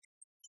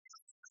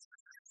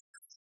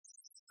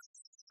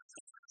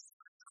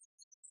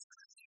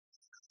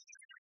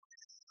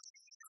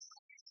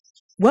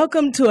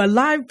Welcome to a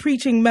live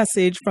preaching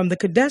message from the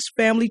Kadesh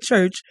Family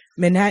Church,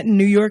 Manhattan,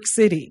 New York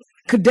City.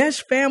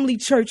 Kadesh Family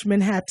Church,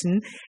 Manhattan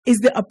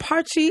is the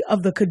eparchy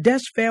of the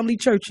Kadesh Family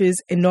Churches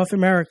in North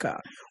America,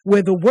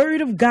 where the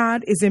Word of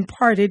God is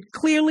imparted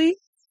clearly,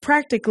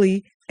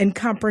 practically, and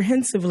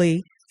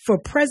comprehensively for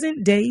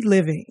present-day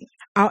living.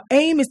 Our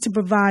aim is to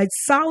provide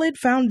solid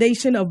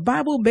foundation of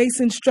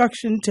Bible-based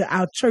instruction to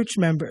our church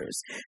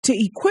members, to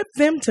equip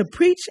them to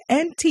preach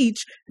and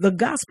teach the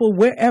gospel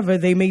wherever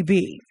they may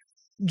be.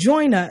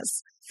 Join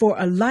us for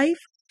a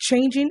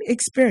life-changing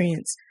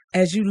experience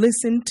as you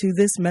listen to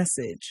this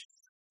message.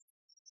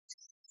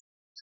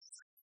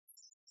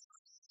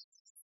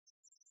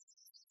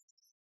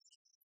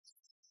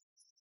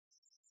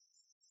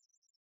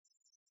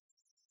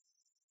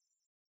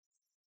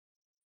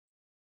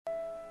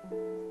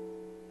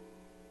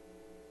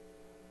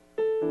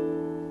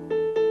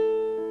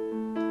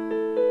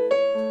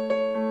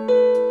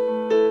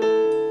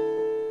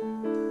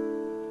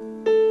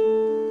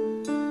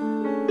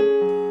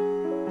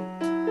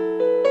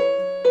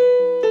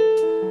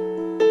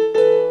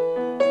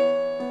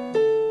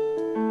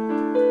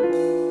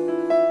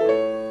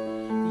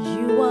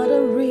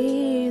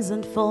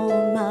 For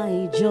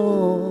my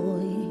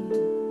joy,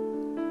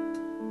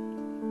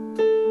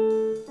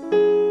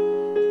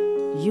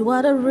 you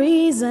are the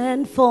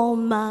reason for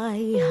my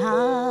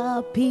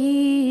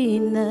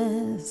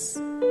happiness.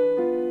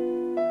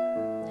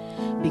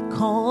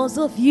 Because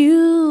of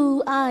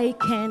you, I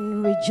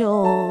can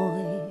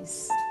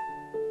rejoice.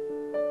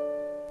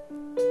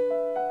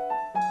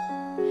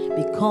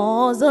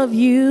 Because of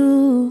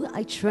you,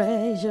 I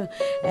treasure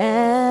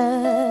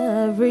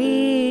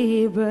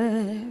every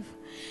breath.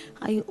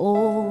 I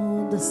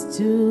owe this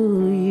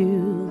to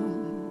you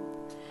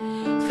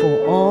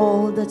for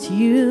all that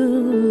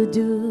you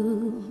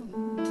do,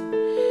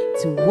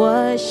 to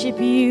worship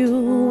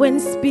you in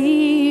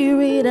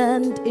spirit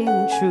and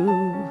in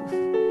truth.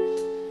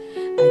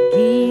 I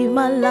give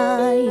my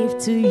life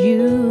to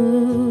you.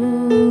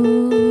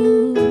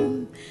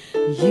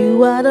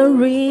 You are the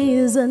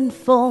reason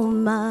for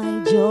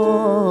my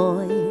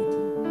joy.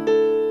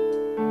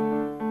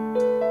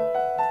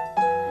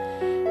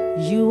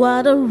 You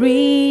are the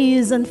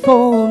reason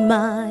for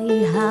my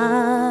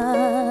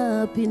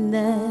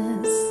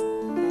happiness.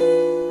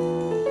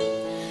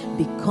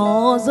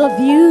 Because of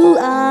you,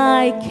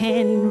 I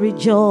can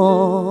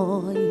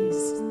rejoice.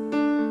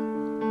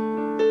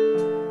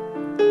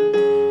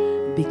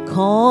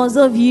 Because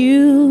of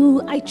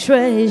you, I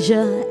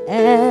treasure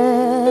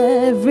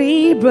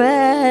every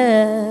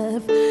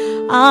breath.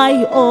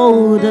 I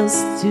owe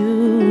this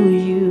to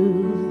you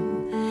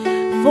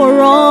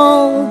for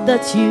all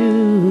that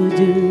you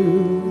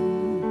do,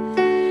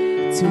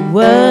 to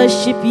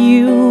worship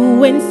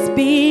you in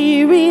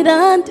spirit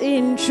and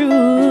in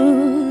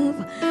truth.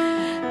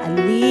 I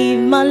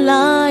live my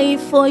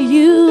life for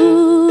you.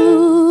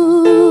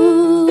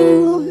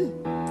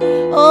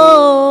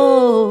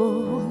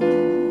 Oh,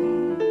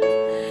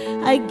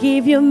 I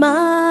give you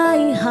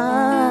my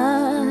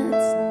heart,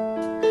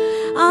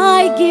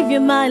 I give you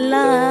my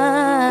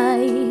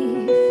life.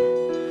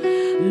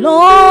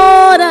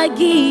 Lord, I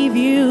give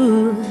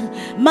you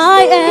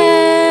my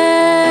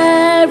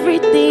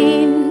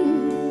everything.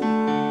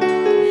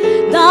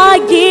 I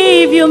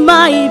give you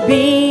my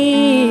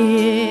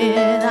being.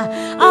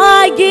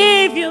 I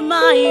give you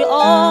my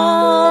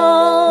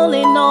all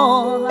in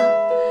all.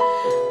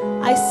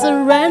 I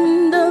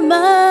surrender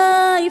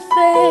my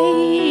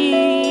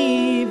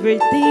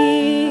favorite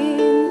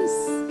things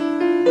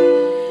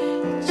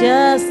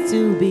just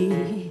to be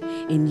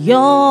in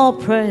your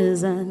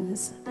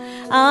presence.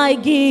 I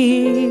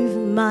give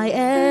my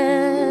everything.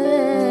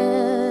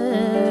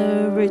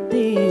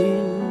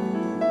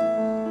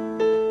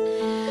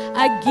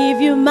 I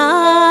give you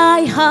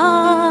my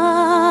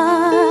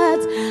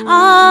heart.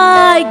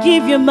 I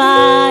give you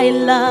my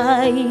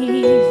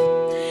life.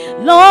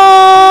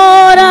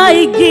 Lord,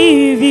 I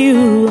give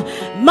you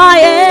my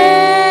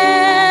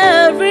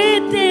everything.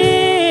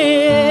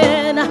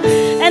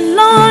 And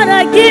Lord,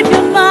 I give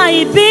you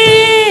my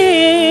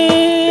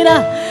being.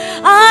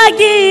 I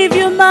give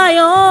you my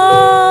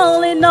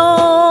all in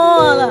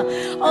all.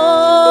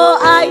 Oh,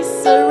 I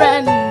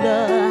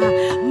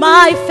surrender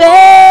my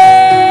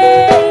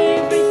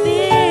favorite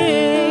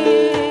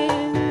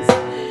things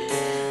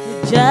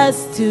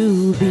just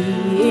to be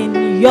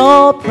in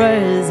your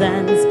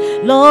presence.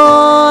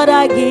 Lord,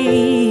 I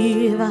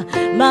give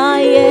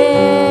my everything.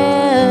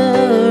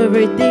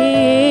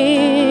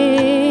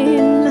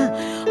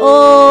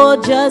 Oh,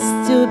 just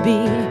to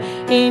be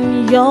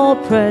in your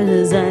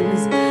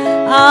presence.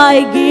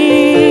 I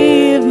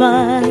give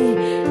my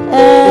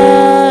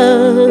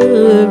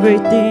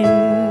everything.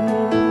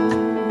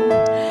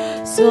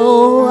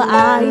 So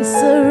I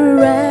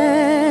surrender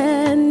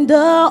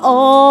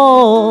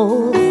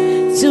all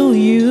to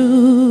you.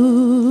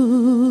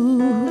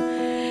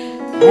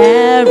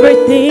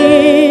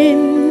 Everything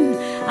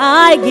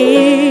I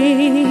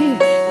give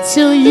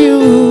to you,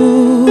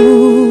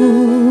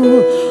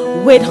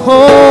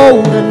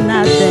 withhold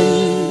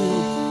nothing,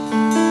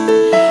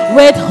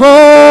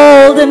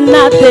 withholding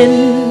nothing.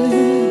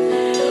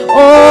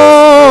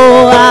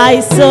 Oh, I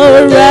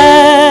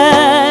surrender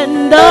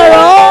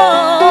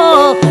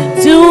all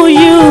to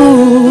you.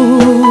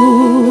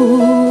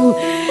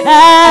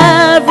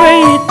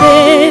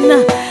 Everything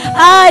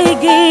I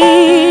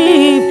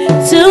give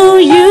to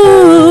you,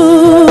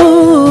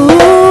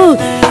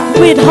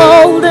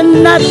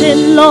 withholding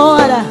nothing,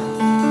 Lord,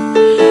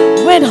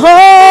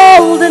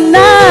 withholding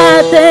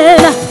nothing.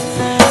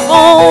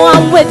 Oh,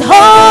 I'm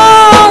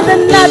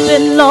withholding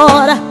nothing,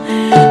 Lord.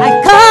 I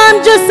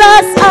come just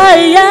as I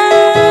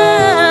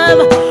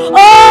am. Oh,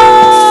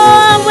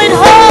 I'm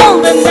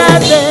withholding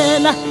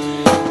nothing.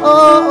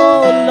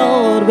 Oh,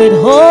 Lord,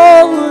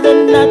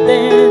 withholding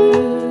nothing.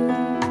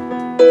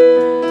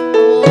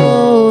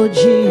 Oh,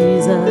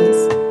 Jesus.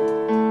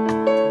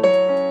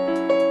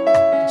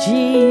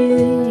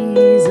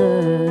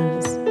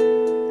 Jesus.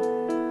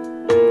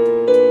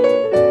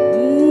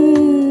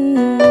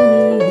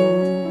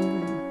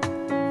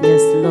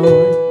 Yes,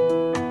 Lord.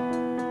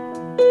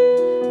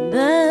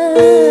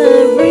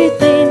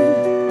 Everything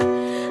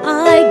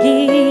I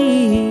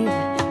give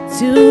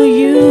to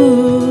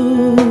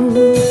you,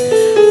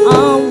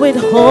 I'm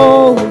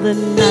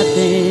withholding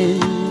nothing,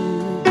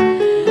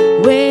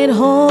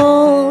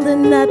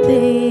 withholding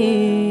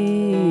nothing,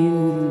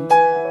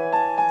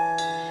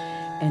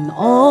 and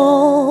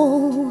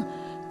all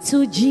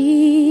to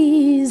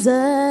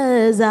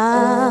Jesus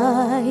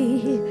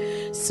I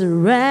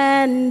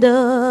surrender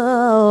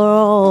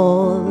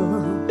all.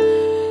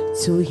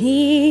 To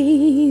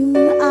him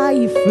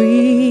I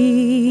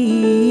freely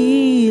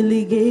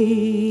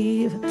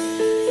gave,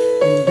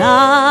 and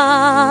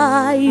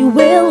I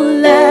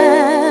will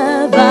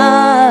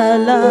ever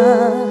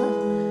love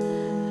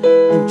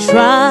and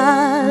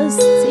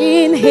trust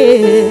in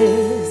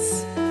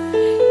his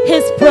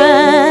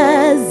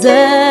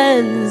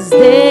presence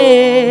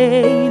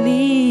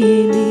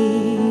daily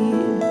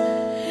live,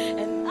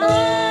 and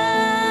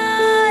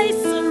I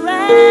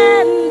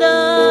surrender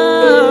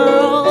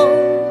all.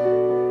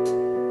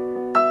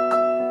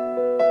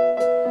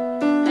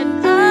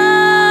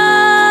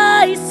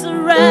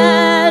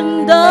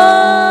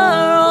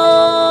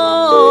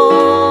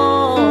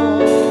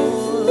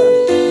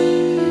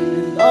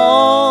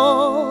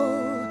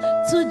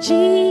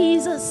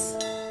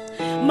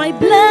 My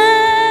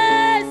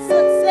blessed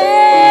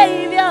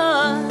Savior,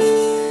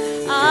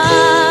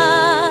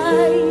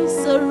 I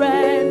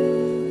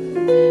surrender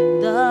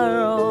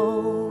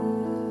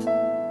all.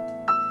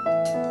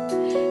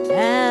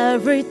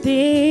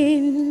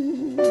 Everything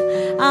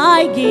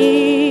I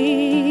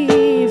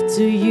give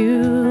to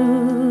you,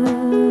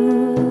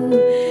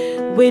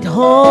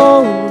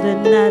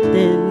 withholding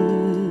nothing,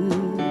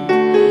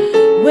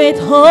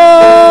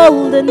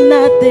 withholding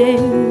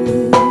nothing,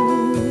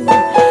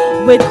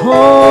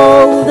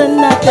 withholding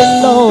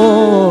nothing,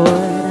 Lord,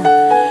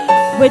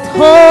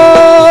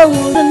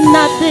 withholding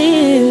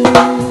nothing,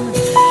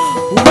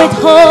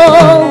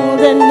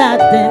 withholding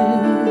nothing,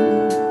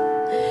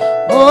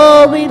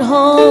 oh,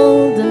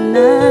 withholding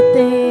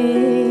nothing.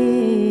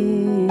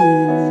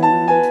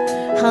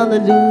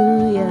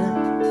 Hallelujah,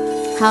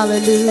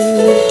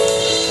 hallelujah.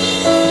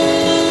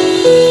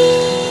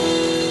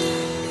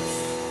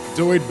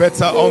 Do it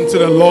better unto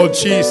the Lord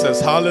Jesus.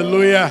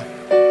 Hallelujah.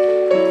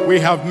 We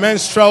have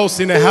minstrels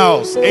in the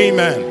house.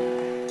 Amen.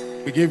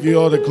 We give you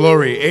all the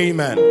glory.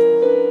 Amen.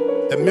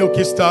 The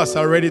Milky Stars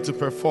are ready to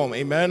perform.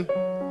 Amen.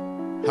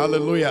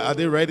 Hallelujah. Are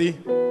they ready?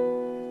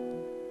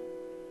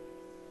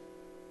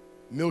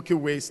 Milky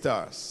Way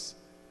Stars.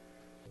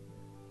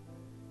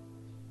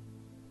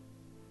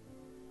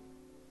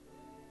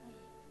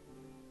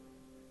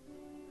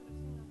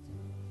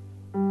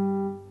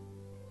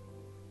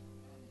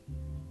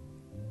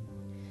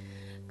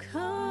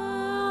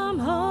 Come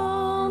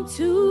home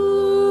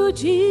to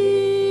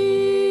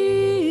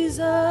Jesus.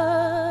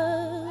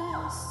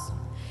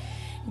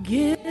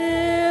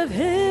 Give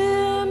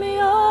him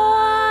your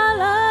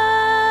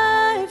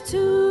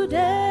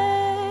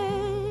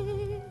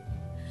today.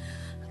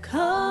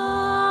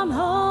 Come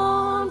home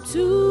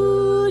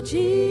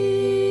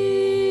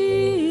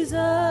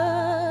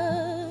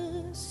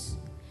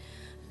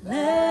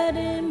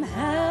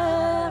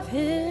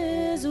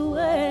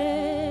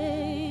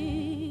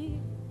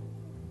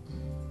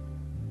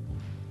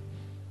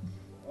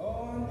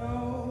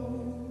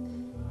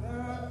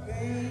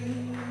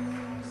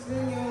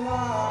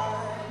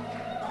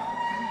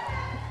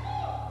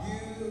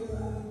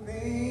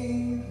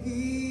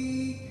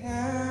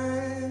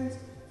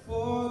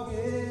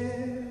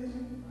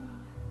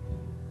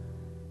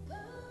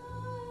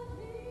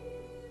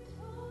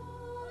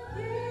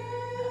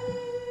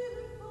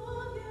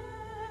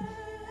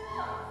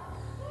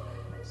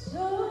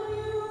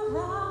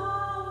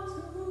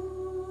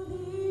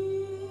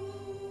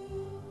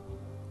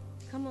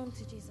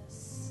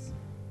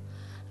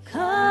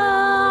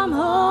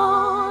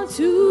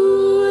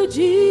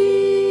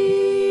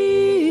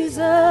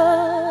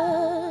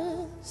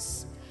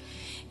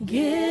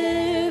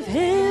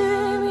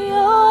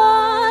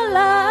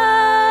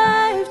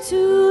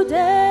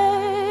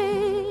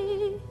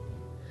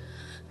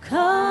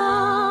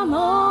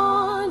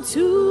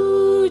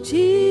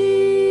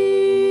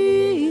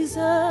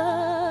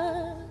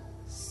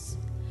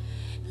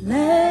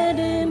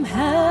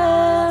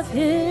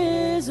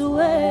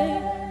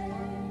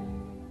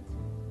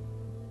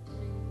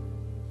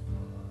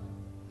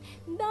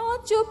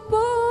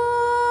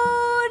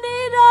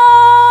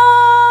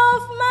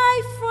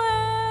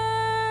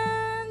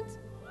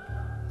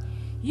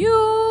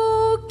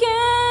You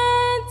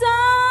can't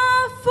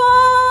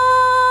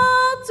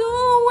afford to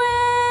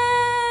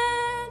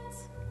wait.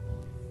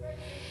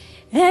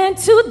 And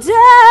today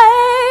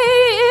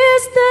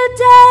is the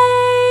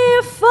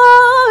day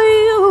for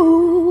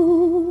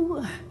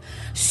you.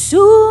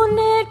 Soon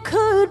it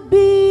could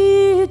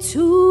be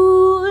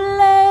too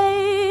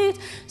late.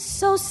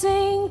 So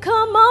sing,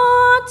 come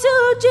on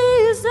to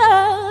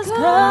Jesus.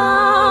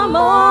 Come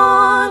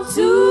on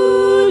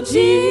to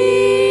Jesus.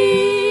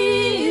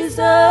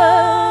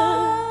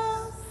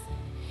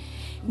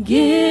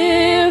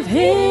 Give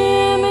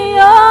him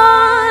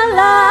your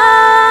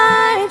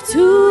life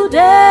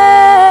today.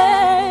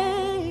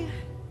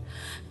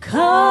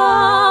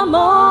 Come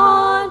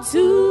on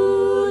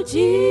to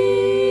Jesus.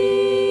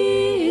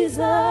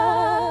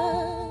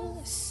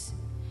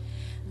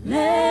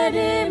 Let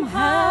him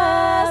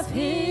have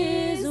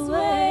his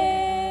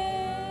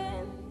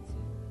way.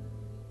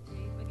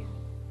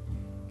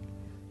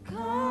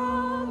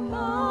 Come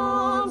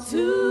on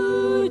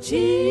to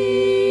Jesus.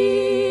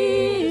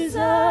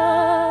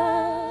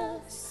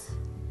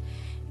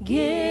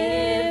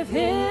 Give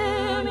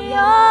him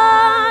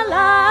your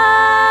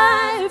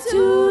life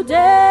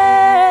today.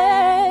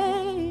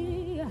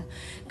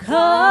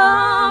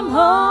 Come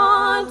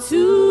on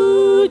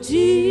to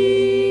Jesus.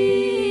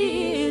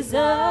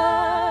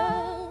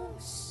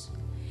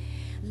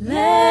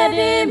 Let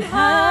him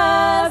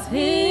have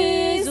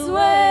his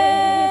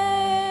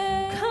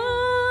way.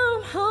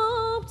 Come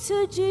home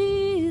to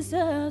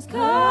Jesus.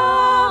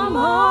 Come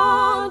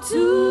on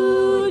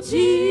to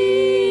Jesus.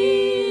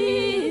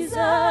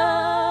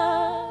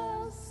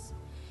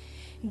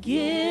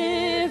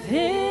 Give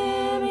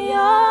him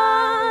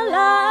your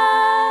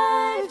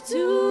life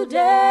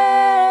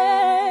today.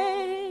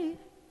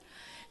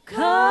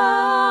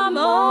 Come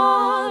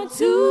on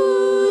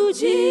to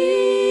Jesus.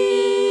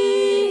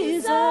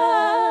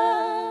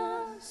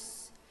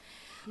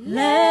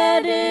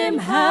 Let him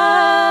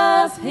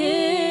have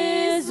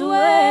his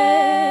way.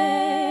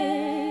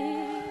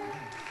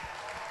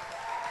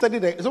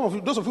 Study some of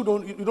you, those of you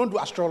don't do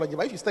astrology,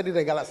 but if you study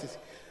the galaxies,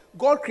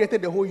 God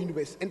created the whole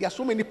universe, and there are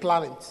so many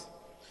planets.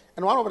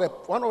 And one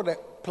of the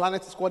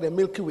planets is called the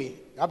Milky Way.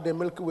 You have the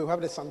Milky Way, you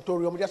have the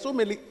Centaurium. There are so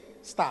many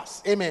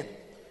stars. Amen.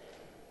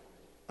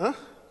 Huh?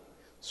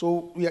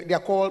 So they are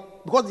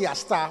called, because they are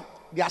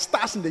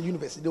stars in the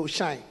universe. They will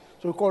shine.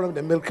 So we call them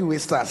the Milky Way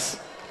stars.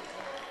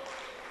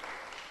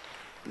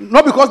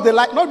 Not because they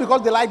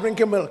like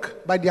drinking milk,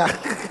 but they are.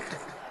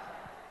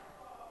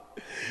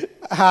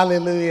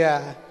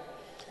 Hallelujah.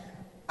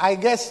 I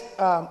guess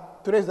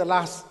today is the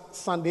last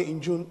Sunday in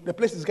June. The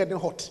place is getting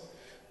hot.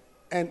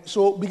 And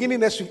so beginning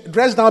next week,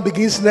 Dress Down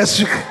begins next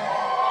week.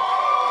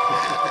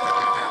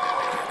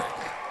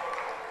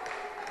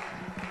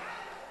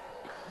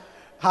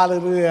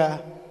 Hallelujah.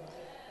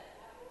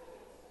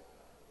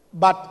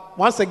 But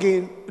once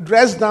again,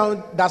 dress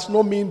down does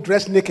not mean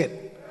dress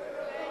naked.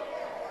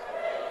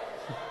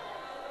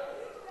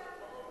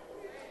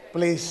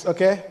 Please,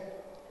 okay?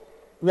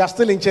 We are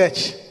still in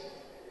church.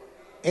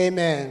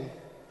 Amen.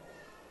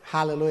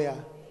 Hallelujah.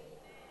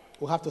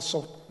 We'll have to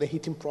solve the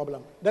heating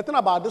problem. The thing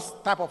about this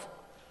type of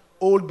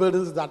old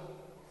buildings is that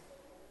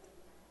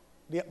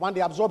when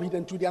they absorb heat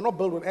and two, they are not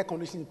built with air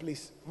conditioning in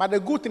place. But the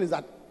good thing is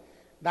that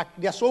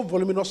they are so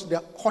voluminous,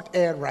 the hot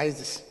air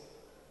rises.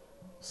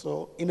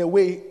 So in a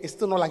way, it's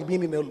still not like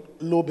being in a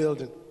low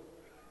building.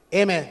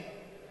 Amen.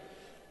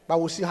 But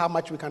we'll see how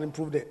much we can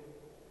improve the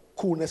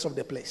coolness of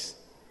the place.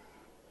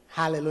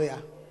 Hallelujah.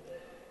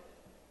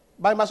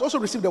 But you must also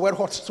receive the word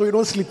hot so you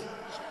don't sleep.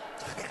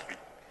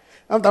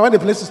 After when the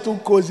place is too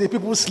cozy,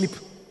 people sleep.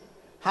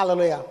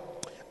 Hallelujah.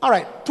 All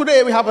right,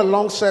 today we have a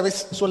long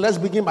service, so let's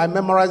begin by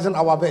memorizing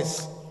our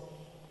verse.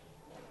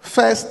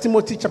 1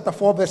 Timothy chapter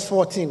 4, verse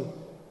 14.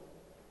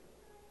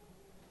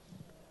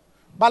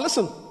 But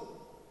listen,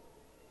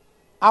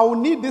 I will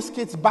need these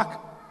kids back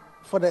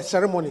for the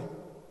ceremony,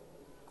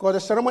 because the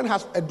ceremony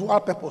has a dual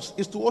purpose.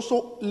 It's to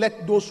also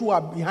let those who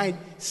are behind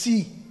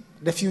see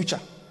the future.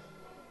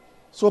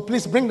 So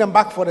please bring them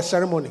back for the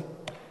ceremony.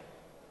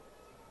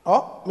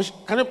 Oh,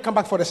 can you come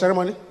back for the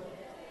ceremony?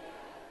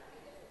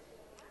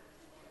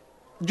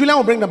 Julian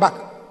will bring them back.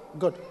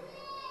 Good.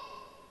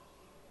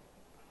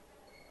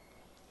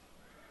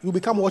 You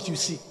become what you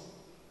see.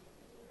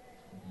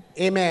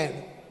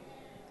 Amen.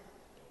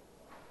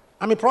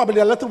 I mean, probably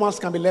the little ones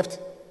can be left.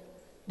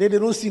 They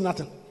don't see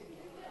nothing.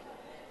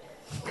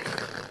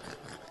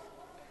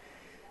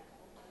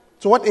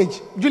 So what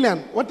age? Julian,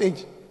 what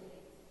age?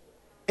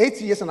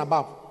 8 years and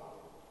above.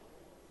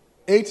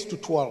 8 to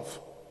 12.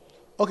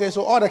 Okay,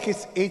 so all the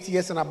kids 8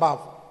 years and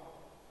above.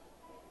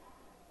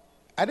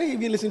 I didn't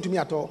even listen to me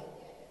at all.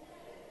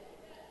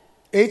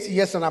 8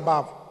 years and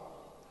above.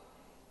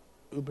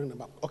 You bring them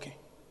back. Okay.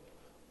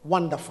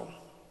 Wonderful.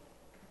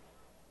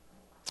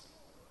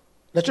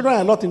 The children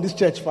are not in this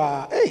church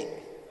for, hey.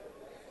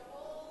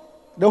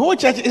 The whole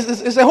church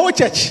is a whole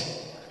church.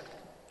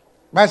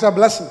 But it's a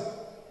blessing.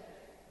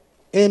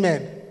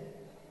 Amen.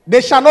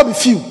 They shall not be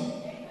few.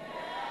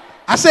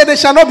 I said they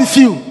shall not be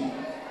few.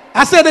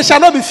 I said they shall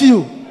not be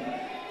few.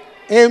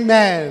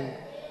 Amen.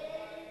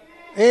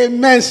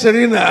 Amen,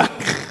 Serena.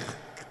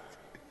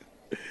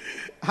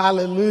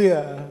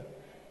 Hallelujah.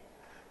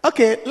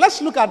 Okay,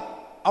 let's look at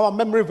our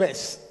memory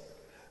verse.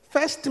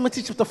 1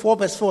 Timothy chapter 4,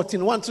 verse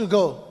 14. 1, 2,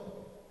 go.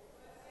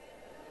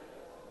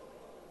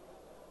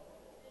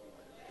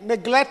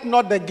 Neglect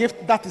not the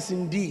gift that is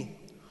in thee,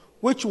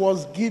 which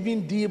was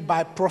given thee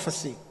by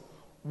prophecy,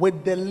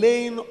 with the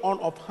laying on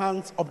of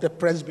hands of the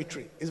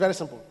presbytery. It's very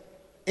simple.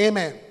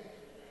 Amen.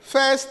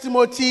 1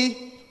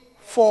 Timothy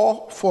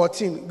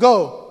 4:14.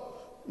 Go.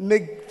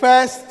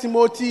 1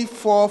 Timothy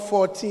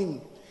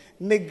 4:14.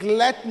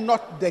 Neglect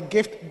not the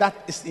gift that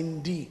is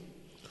in thee,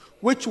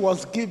 which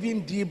was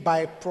given thee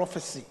by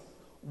prophecy,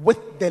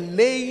 with the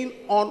laying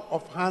on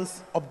of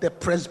hands of the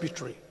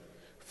presbytery.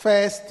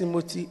 1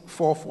 Timothy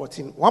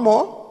 4:14. One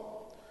more.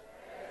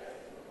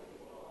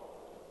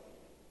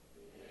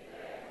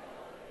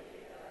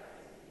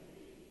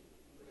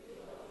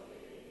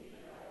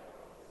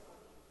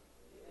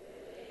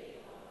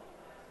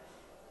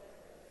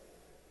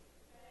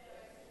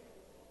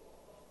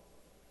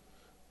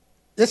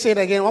 Let's say it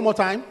again one more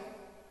time.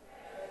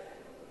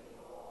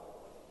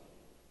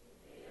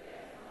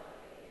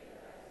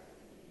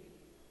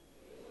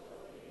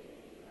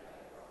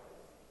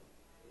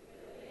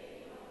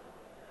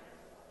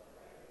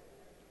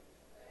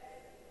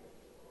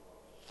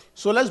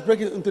 So let's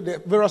break it into the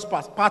various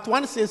parts. Part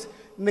 1 says,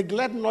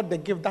 neglect not the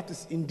gift that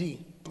is in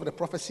thee, of the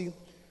prophecy,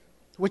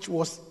 which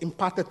was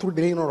imparted through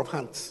the laying on of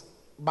hands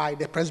by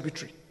the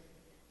presbytery.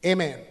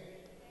 Amen.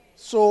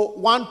 So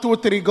 1, 2,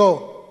 3,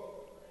 go.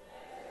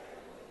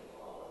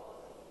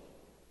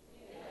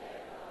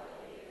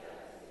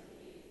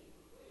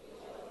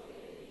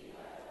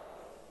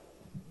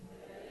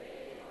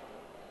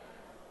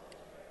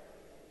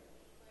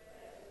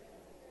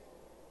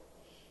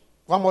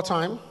 One more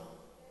time.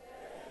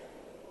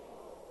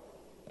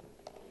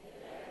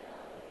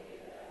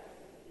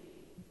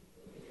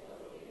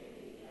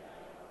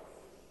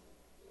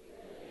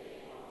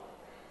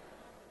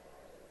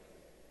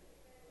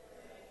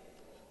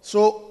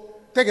 So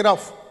take it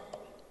off.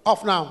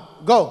 Off now.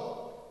 Go.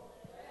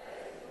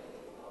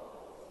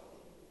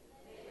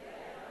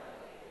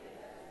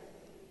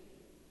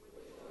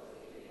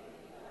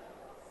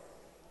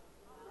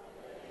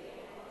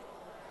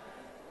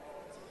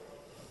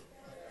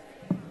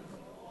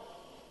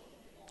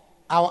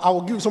 I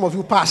will give some of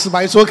you pass,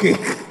 but it's okay.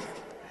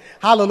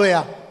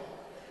 Hallelujah.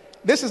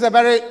 This is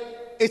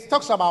it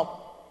talks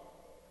about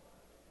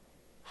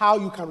how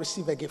you can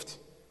receive a gift.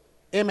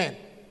 Amen.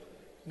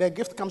 The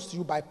gift comes to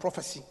you by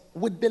prophecy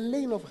with the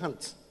laying of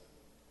hands.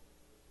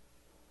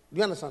 Do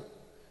you understand?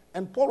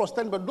 And Paul was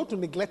telling, but not to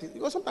neglect it.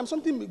 Because sometimes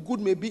something good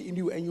may be in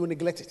you and you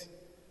neglect it.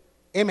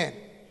 Amen.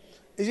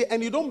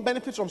 And you don't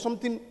benefit from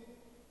something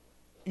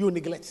you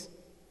neglect.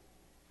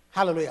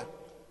 Hallelujah.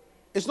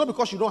 It's not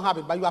because you don't have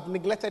it, but you have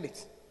neglected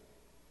it.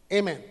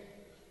 Amen.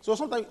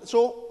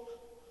 So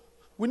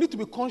we need to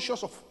be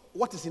conscious of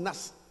what is in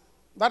us.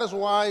 That is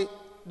why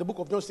the book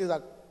of John says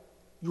that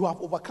you have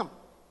overcome.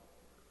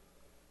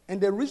 And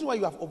the reason why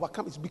you have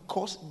overcome is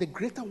because the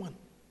greater one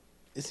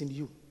is in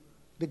you.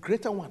 The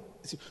greater one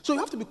is in you. So you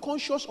have to be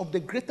conscious of the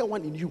greater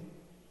one in you.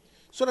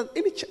 So that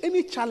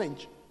any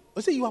challenge,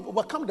 let's say you have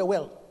overcome the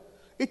world,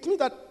 it means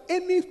that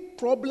any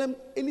problem,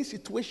 any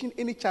situation,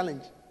 any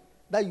challenge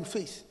that you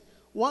face,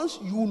 once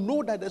you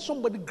know that there's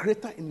somebody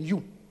greater in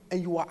you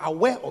and you are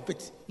aware of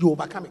it, you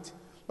overcome it.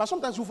 But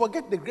sometimes you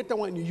forget the greater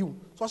one in you.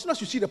 So as soon as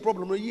you see the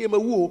problem, no,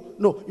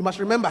 you must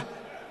remember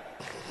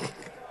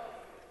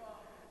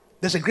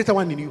there's a greater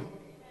one in you.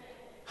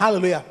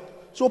 Hallelujah.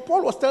 So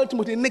Paul was telling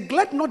Timothy,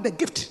 neglect not the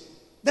gift.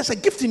 There's a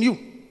gift in you.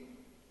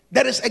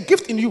 There is a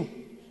gift in you.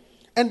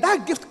 And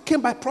that gift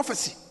came by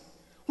prophecy.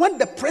 When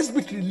the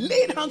presbytery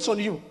laid hands on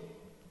you.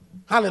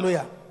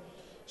 Hallelujah.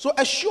 So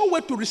a sure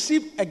way to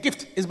receive a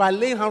gift is by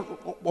laying hands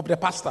of the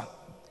pastor.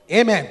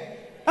 Amen.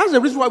 That's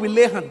the reason why we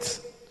lay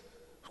hands.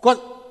 Because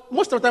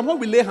most of the time when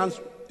we lay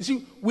hands, you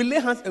see, we lay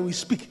hands and we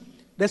speak.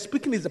 The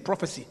speaking is the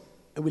prophecy.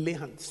 And we lay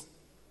hands.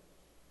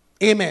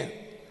 Amen.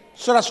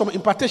 So that some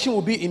impartation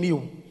will be in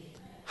you.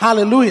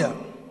 Hallelujah.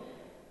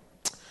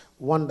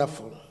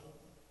 Wonderful.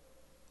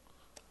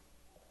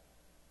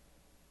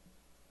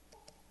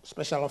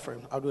 Special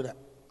offering. I'll do that.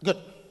 Good.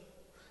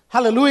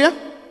 Hallelujah.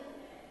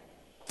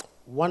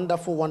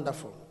 Wonderful,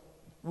 wonderful.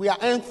 We are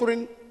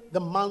entering the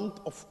month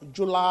of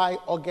July,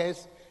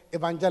 August,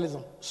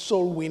 evangelism,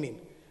 soul winning,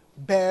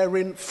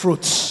 bearing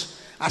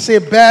fruits. I say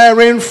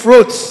bearing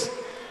fruits.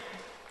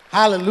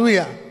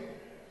 Hallelujah.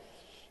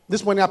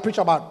 This morning I preach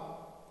about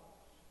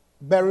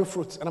bearing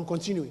fruits, and I'm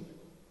continuing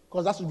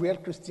because that's real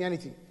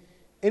Christianity.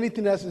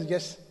 Anything else is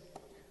just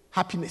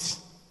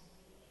happiness.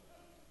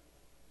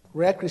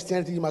 Real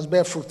Christianity, you must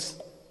bear fruits.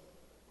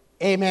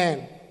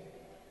 Amen.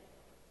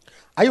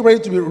 Are you ready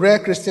to be rare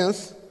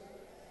Christians?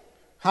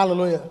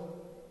 Hallelujah.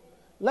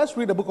 Let's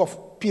read the book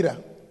of Peter.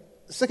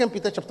 2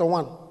 Peter chapter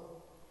 1.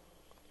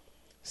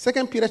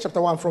 2 Peter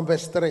chapter 1 from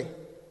verse 3.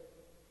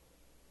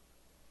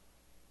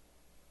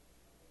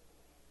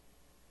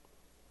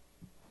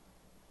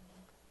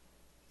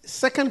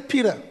 Second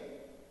Peter,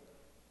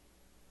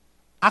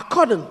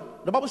 according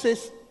the Bible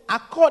says,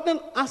 according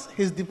as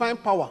his divine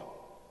power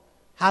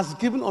has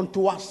given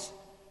unto us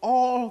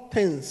all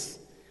things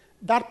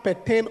that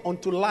pertain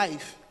unto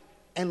life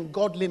and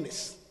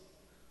godliness,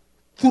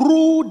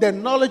 through the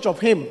knowledge of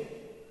him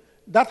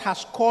that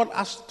has called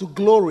us to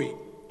glory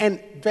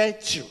and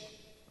virtue.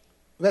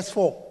 Verse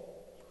 4.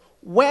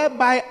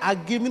 Whereby are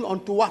given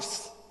unto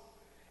us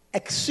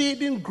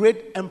exceeding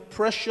great and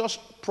precious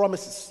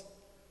promises,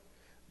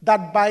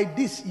 that by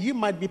this ye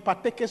might be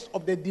partakers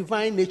of the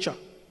divine nature,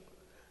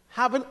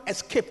 having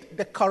escaped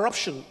the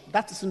corruption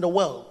that is in the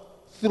world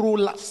through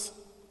lust.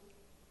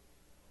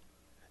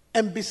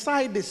 And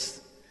beside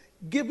this,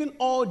 giving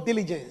all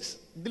diligence,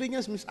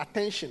 diligence means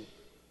attention,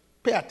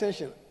 pay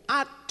attention,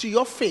 add to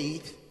your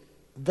faith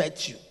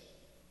virtue,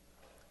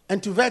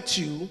 and to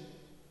virtue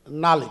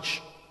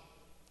knowledge,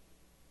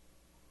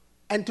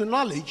 and to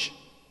knowledge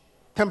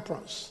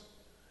temperance,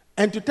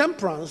 and to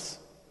temperance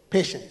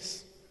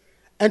patience,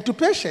 and to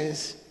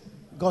patience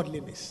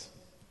godliness,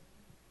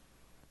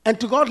 and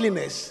to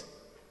godliness,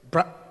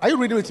 are you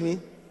reading with me?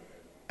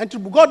 And to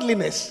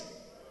godliness,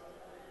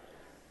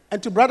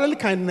 and to brotherly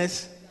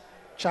kindness,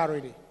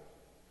 charity.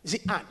 You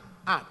see,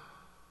 add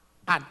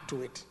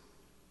to it.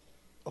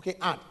 Okay,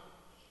 add.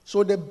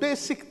 So the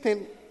basic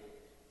thing,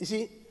 you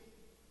see,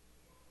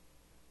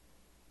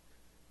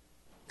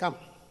 come.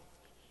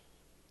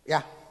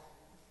 Yeah.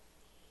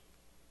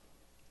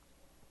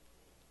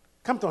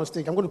 Come to on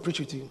stage. I'm going to preach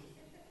with you.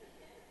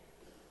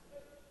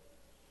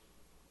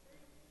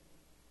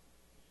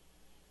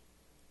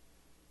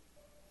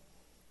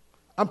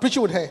 I'm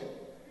preaching with her.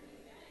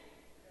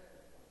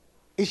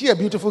 Is she a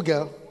beautiful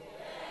girl?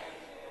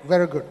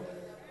 Very good.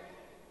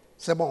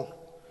 C'est bon.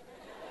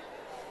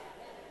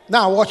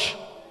 Now watch.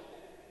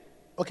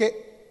 Okay.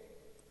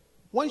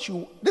 Once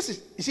you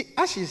see,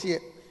 as she's here,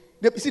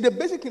 you see, the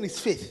basic thing is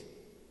faith.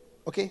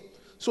 Okay.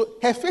 So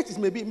her faith is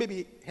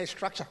maybe her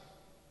structure.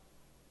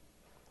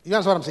 You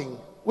understand what I'm saying?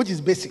 Which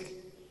is basic.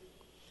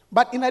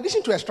 But in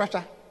addition to her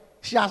structure,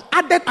 she has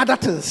added other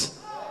things.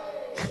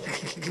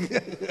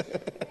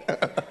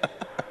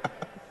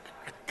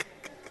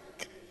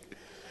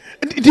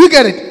 Do you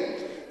get it?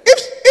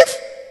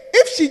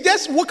 If she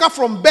just woke up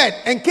from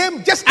bed and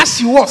came just as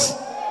she was,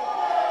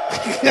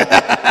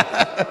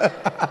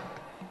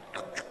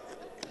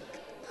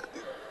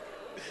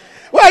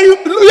 why are you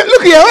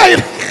look here? Why are you?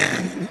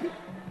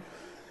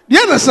 Do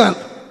you understand?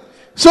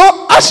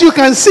 So as you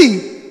can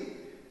see,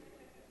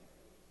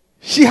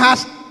 she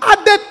has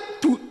added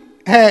to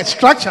her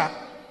structure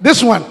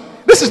this one.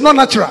 This is not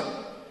natural.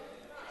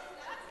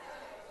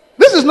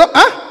 This is not,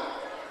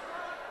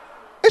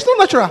 It's not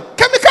natural.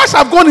 Chemicals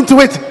have gone into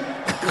it.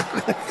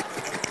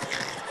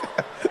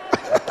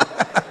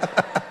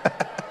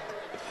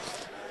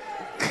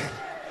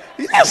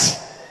 Yes.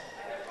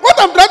 What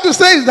I'm trying to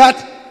say is that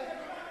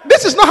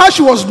this is not how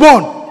she was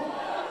born.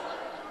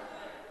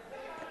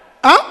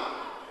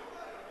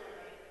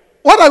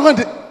 What I want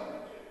to...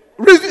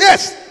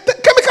 Yes. The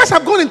chemicals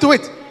have gone into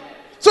it.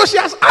 So she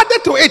has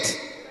added to it.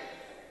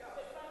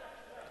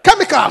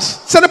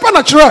 Chemicals. Ce n'est pas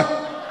naturel.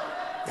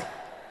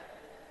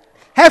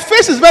 Her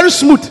face is very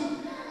smooth.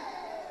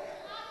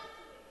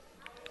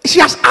 She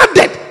has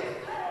added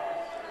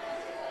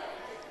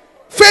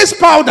face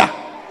powder.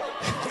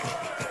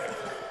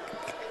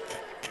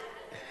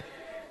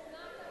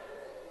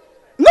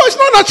 No, it's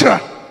not natural.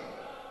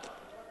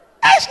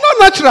 It's not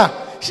natural.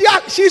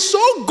 She's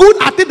so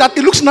good at it that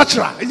it looks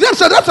natural.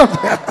 So that's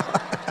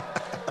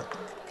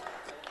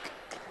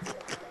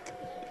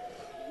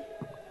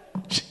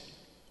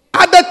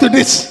added to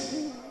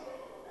this.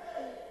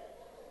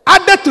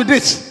 Added to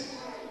this.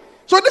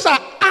 So these are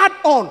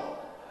add-on. Do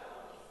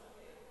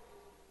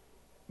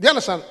you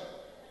understand?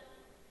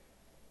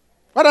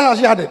 What else has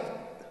she added?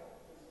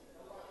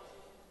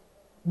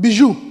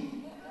 Bijou.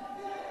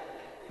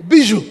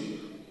 Bijou.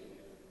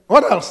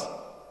 What else?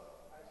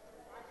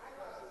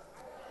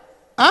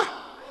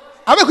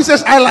 I bet who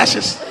says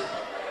eyelashes.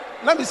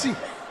 Let me see. No.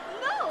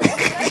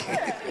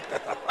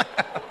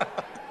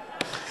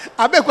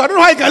 I bet I don't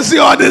know how you can see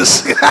all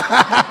this.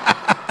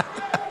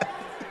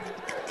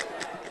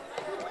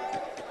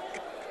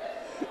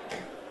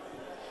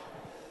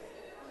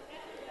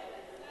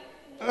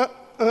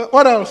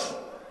 What else?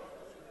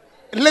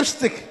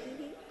 Lipstick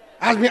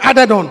has been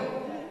added on. Oh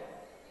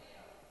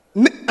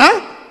no,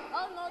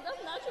 that's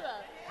natural.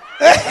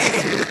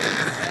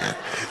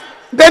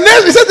 The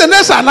nails, it says the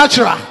nails are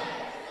natural.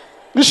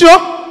 You sure?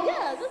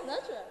 Yeah, that's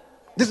natural.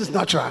 This is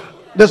natural.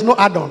 There's no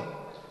add-on.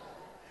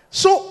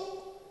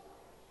 So,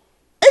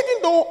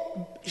 even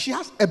though she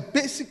has a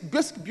basic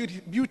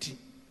beauty,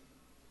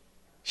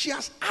 she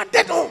has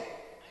added on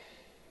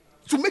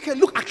to make her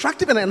look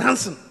attractive and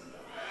enhancing.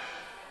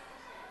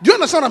 Do you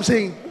understand what I'm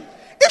saying?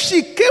 If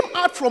she came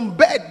out from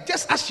bed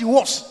just as she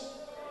was,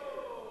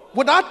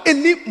 without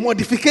any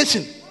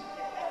modification,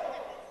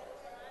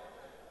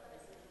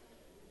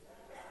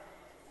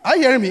 are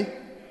you hearing me?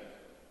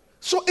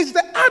 So it's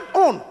the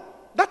add-on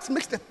that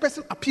makes the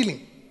person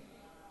appealing,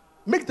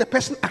 makes the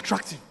person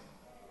attractive.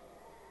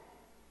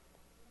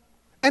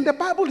 And the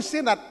Bible is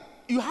saying that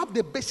you have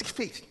the basic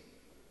faith.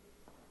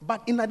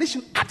 but in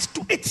addition, add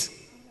to it.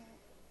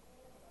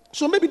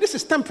 So maybe this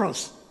is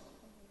temperance,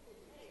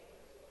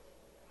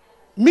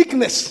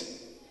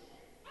 meekness,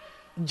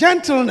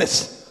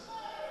 gentleness,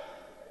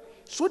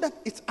 so that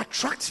it's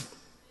attractive.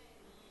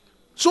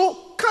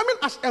 So coming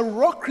as a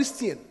raw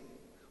Christian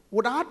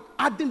without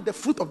adding the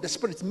fruit of the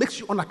Spirit makes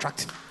you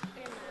unattractive.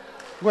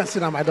 Go and sit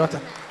down, my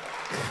daughter.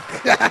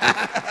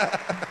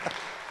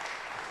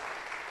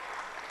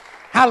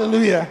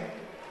 Hallelujah.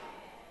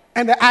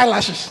 And the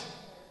eyelashes.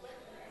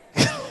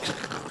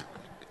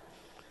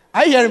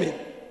 Are you hearing me?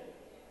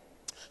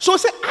 So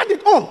say, add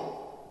it on.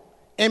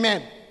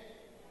 Amen.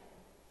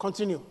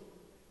 Continue.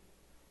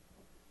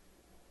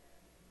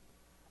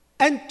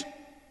 And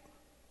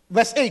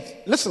verse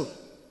 8, listen.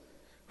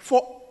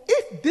 For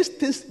if these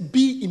things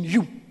be in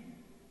you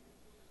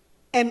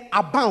and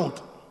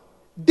abound,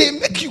 they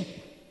make you.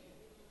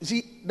 You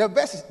see, the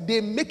verse is,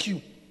 they make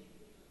you.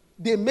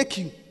 They make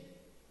you.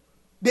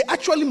 They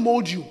actually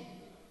mold you.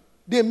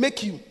 They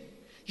make you.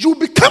 You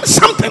become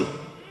something.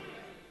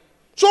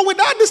 So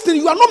without this thing,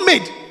 you are not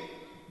made.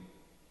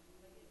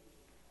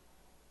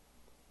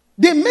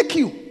 They make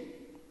you.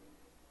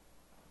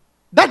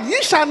 That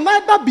ye shall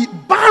neither be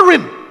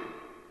barren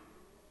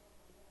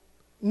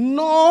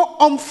nor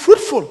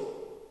unfruitful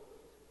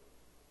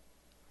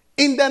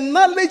in the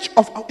knowledge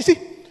of. You see,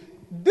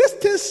 these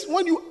things,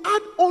 when you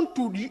add on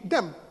to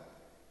them,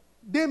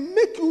 they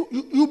make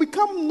you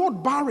become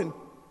not barren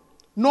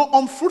nor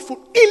unfruitful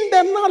in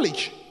the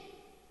knowledge.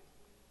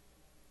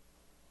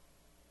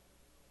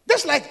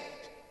 Just like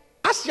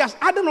as she has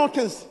added on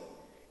things,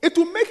 it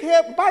will make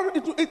her barren.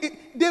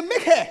 They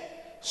make her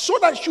so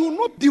that she will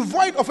not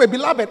devoid of a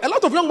beloved. A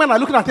lot of young men are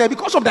looking at her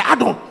because of the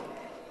add-on.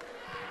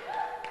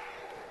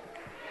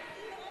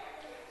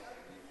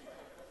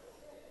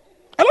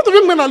 A lot of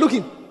young men are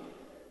looking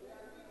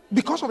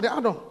because of the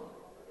add-on.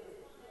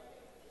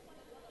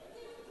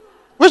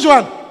 Which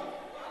one?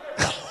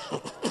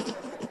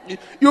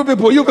 You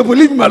people,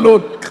 leave him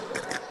alone.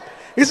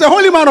 He's a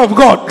holy man of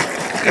God.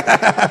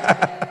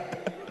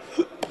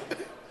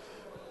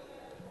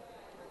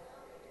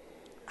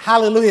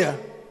 Hallelujah.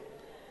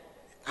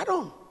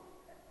 Add-on.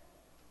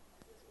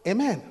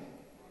 Amen.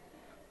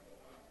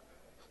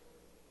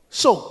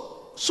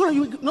 So that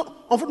you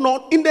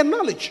know in the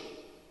knowledge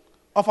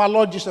of our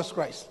Lord Jesus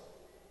Christ.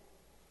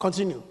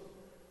 Continue.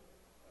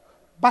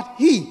 But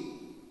he,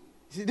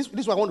 see, this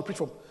is what I want to preach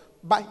from.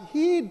 But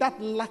he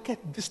that lacketh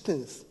these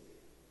things,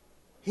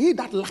 he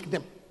that lacked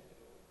them.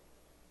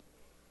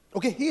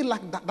 Okay, he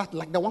lacked that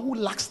like the one who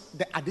lacks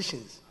the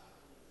additions,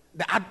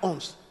 the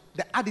add-ons,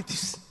 the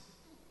additives.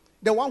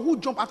 The one who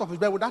jumped out of his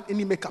bed without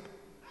any makeup.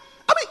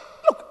 I mean,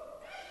 look.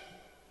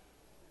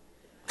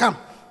 Come.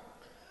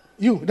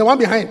 You, the one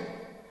behind.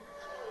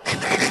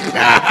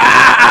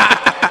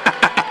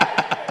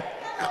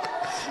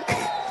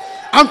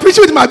 I'm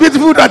preaching with my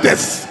beautiful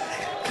daughters.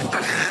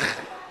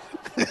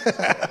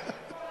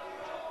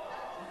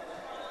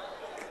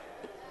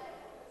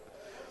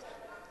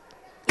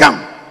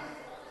 Come.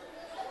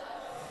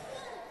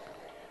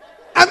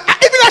 And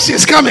even as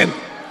she's coming,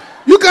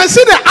 you can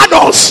see the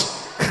adults.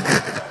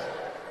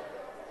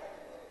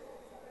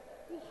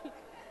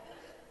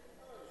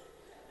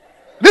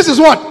 This is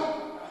what?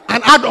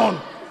 An add-on.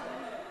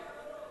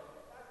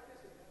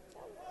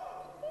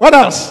 What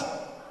else?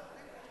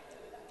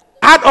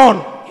 Add-on.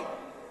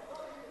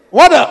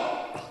 What a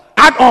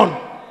add-on.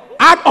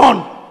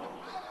 Add-on.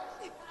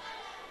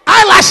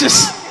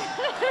 Eyelashes.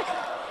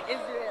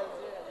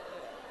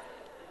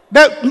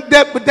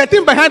 The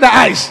thing behind the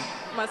eyes.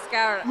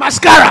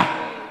 Mascara.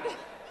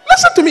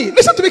 Listen to me.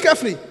 Listen to me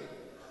carefully.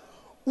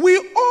 We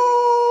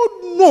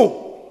all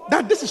know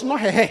that this is not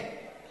her hair.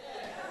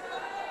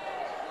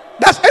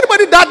 Does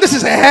anybody doubt this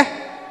is her hair?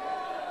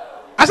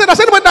 I said, does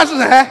anybody doubt this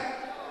is her hair?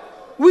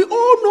 We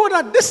all know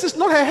that this is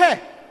not her hair,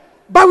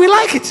 but we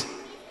like it.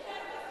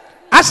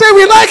 I say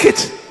we like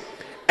it.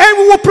 And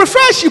we would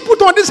prefer she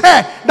put on this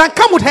hair than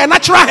come with her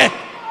natural hair.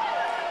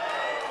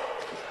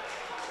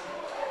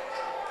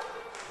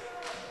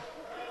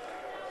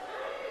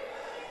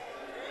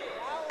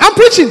 I'm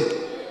preaching.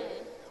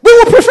 We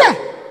would prefer.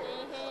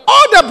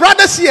 All the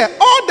brothers here,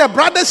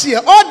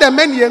 all the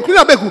men here,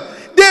 including Abeku,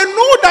 they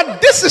know that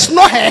this is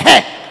not her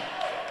hair,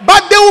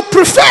 but they will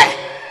prefer.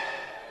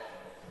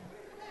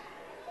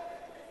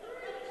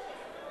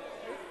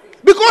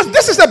 Because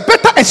this is a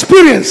better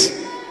experience.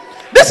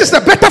 This is a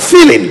better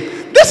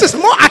feeling. This is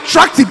more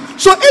attractive.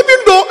 So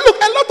even though,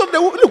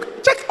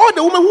 check all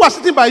the women who are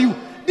sitting by you.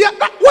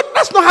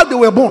 That's not how they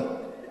were born.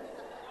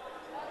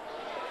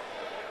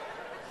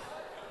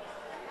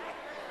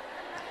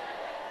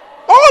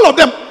 All of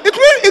them,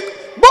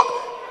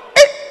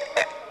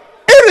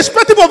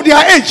 irrespective of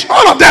their age,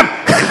 all of them,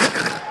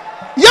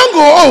 young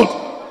or old.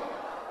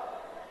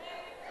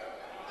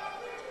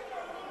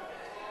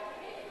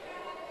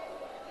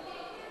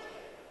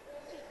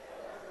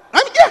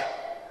 Yeah.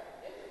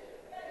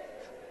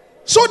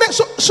 So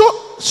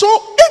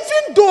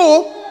even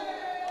though,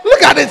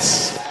 look at it.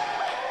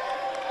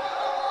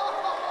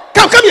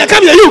 Come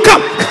here, you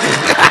come.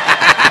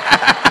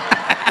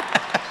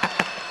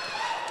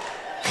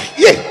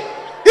 Yeah.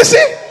 You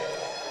see?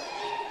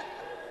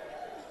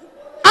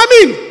 I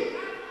mean,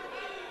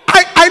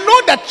 I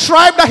know the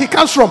tribe that he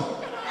comes from.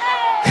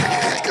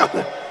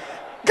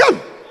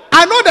 Come.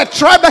 I know the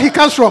tribe that he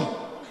comes from.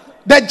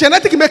 The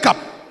genetic makeup.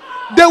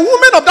 The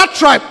women of that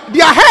tribe,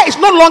 their hair is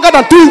no longer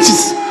than 2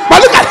 inches.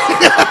 But look at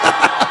it.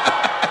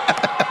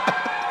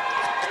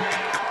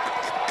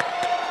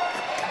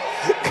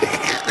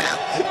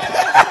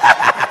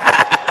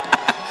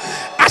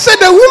 I said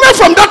the women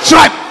from that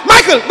tribe.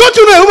 Michael, don't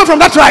you know a woman from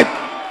that tribe?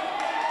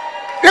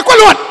 They call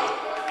it what?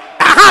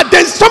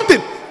 There's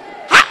something.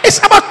 It's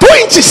about 2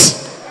 inches.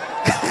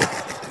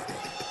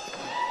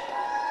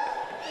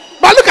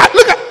 But look at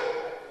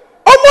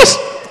almost.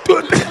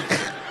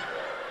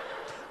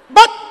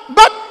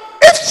 But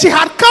if she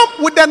had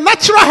come with the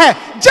natural hair,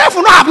 Jeff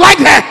would not have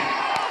liked her.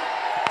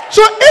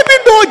 So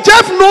even though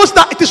Jeff knows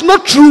that it is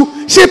not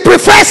true, she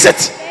prefers it.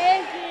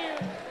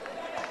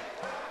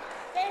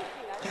 Thank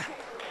you.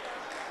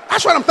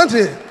 That's what I'm trying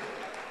to say.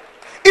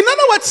 In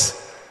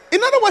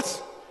other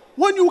words,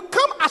 when you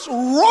come as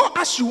raw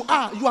as you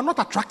are not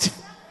attractive.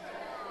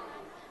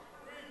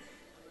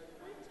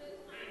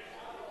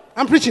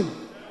 I'm preaching.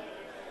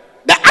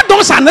 The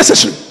add-ons are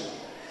necessary.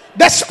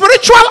 The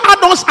spiritual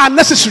add-ons are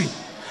necessary.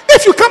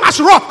 If you come as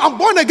raw, I'm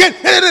born again,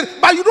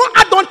 but you don't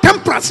add on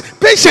temperance,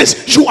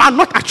 patience, you are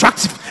not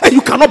attractive and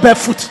you cannot bear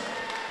fruit.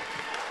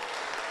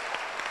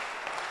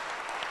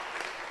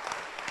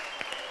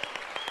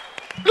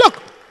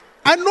 Look,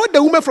 I know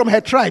the woman from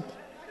her tribe.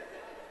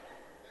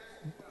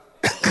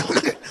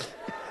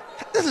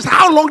 This is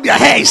how long their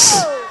hair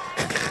is.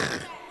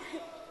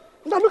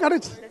 Now look at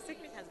it. The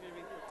secret has been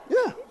revealed.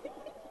 Yeah.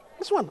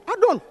 This one,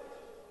 add on.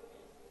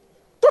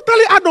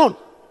 Totally add on.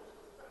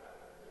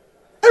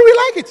 And we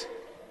like it.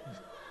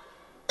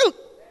 Look,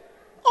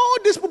 all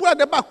these people at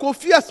the back,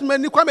 fierce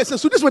men,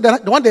 so this is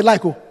the one they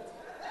like. Oh.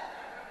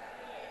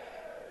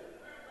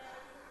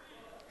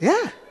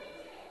 Yeah.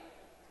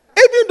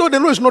 Even though they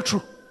know it's not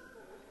true.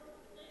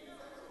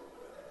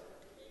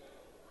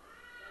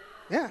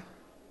 Yeah.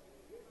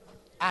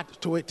 Add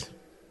to it.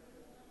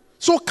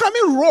 So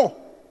coming raw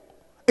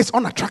is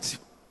unattractive.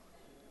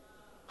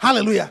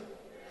 Hallelujah.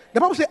 The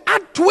Bible says,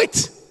 add to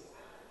it.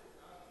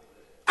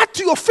 Add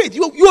to your faith.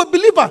 You're a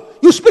believer.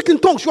 You speak in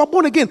tongues. You are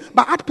born again.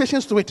 But add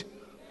patience to it.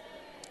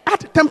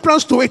 Add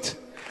temperance to it.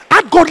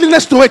 Add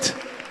godliness to it.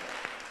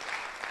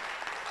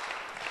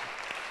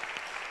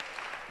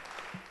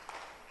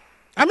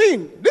 I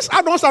mean, these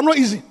add-ons are not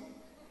easy.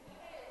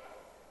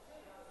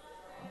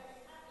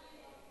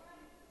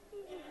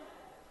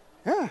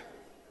 Yeah.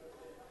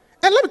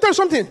 And let me tell you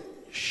something.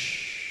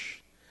 Shh.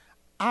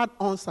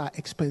 Add-ons are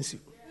expensive.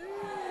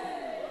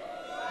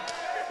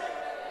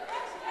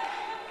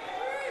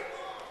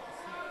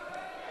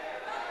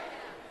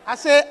 I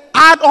say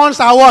add-ons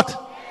are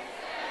what?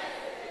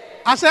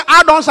 I say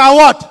add-ons are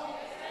what?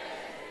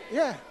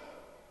 Yeah.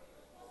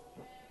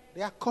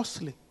 They are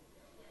costly.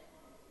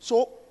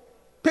 So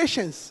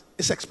patience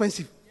is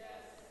expensive.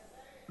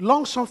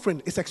 Long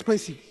suffering is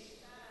expensive.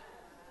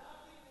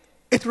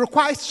 It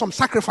requires some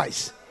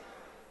sacrifice.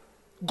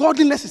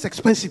 Godliness is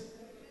expensive.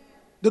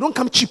 They don't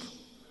come cheap.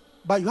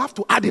 But you have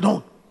to add it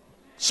on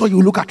so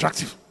you look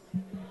attractive.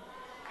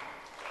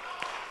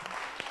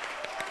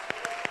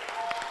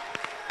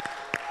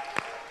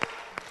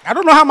 I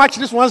don't know how much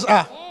these ones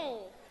are.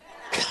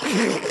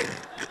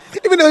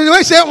 Even though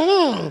you say,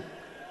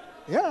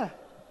 yeah.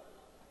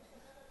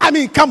 I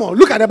mean, come on,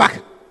 look at the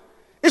back.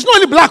 It's not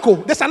only black,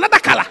 there's another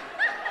color.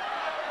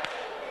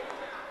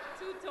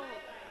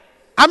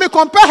 I mean,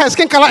 compare her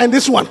skin color and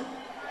this one.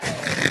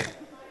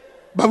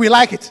 But we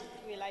like it.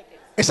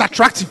 It's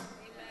attractive.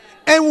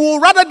 And we'll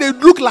rather they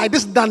look like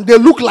this than they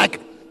look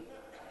like.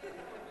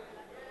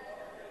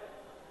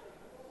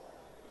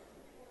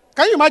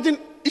 Can you imagine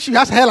if she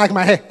has hair like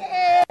my hair?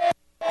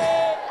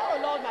 Oh,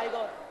 Lord, my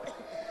God.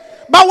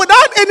 But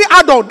without any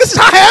add-on, this is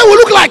how hair will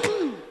look like.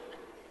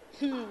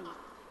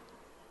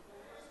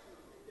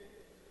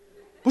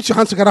 Put your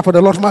hands together for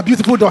the Lord, for my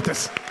beautiful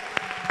daughters.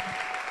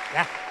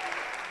 Yeah.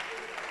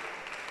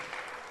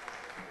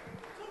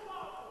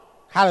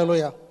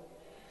 Hallelujah.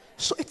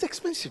 So it's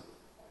expensive.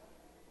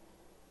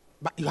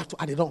 But you have to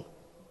add it on.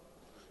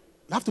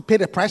 You have to pay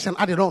the price and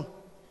add it on.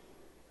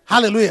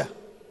 Hallelujah.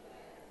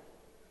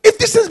 If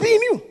this is being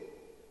you,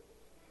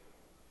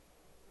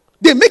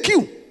 they make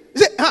you.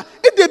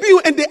 If they be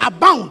you and they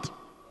abound,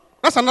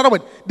 that's another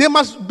word. They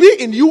must be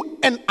in you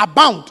and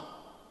abound.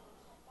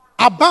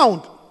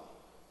 Abound.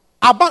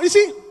 Abound. You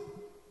see,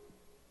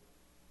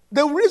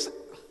 the reason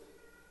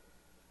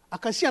I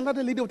can see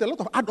another lady with a lot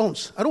of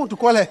add-ons. I don't want to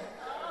call her.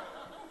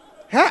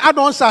 Her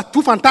add-ons are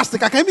too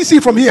fantastic. I can even see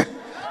it from here.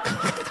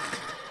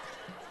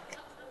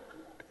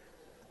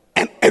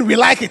 and we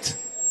like it.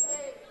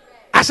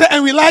 I said,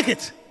 and we like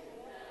it.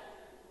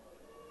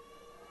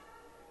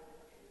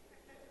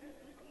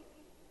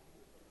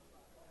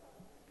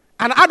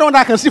 An add-on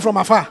that I can see from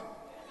afar.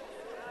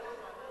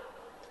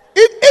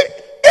 Even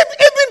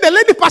the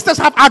lady pastors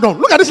have add-on.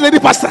 Look at this lady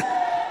pastor.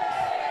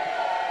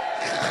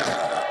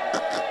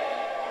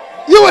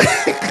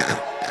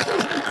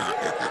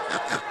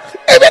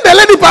 the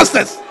lady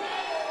pastors.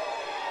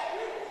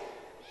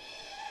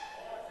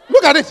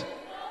 Look at it.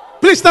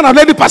 Please stand up,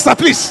 lady pastor,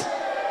 please.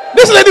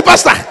 This lady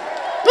pastor.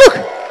 Look.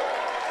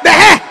 The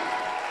hair.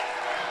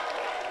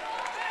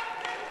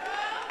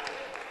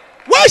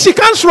 Where she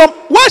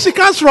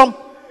comes from,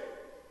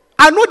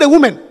 I know the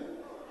women.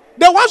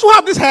 The ones who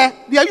have this hair,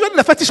 they are usually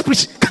the fetish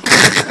priest.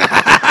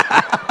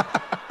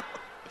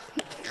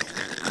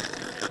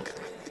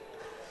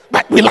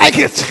 But we like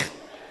it.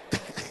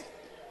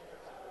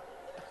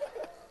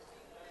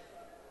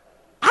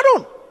 I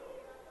don't.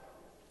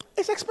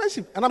 It's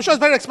expensive. And I'm sure it's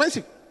very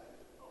expensive.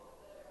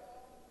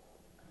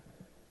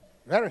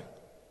 Very.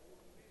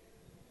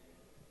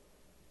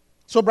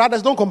 So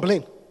brothers, don't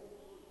complain.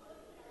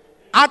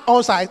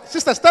 Add-ons are,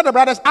 sisters, tell the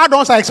brothers,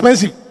 add-ons are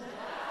expensive.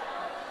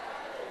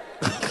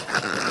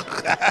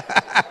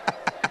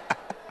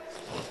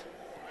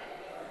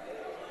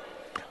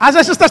 As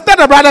a sister, tell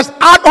the brothers,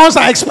 add-ons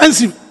are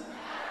expensive.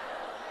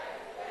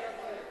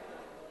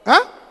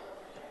 Huh?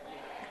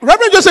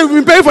 Reverend Joseph,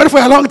 we've been paying for it for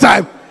a long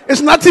time.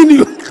 It's nothing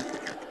new.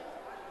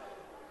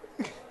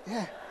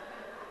 Yeah.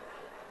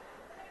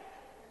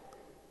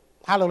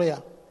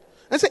 Hallelujah.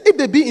 And say, if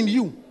they be in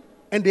you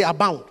and they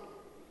abound,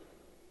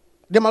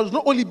 they must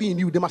not only be in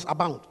you, they must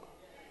abound.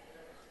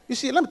 You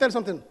see, let me tell you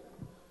something.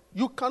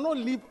 You cannot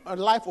live a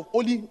life of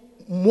only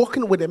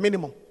working with the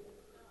minimum.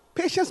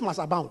 Patience must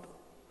abound.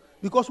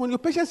 Because when your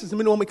patience is the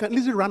minimum, it can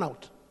easily run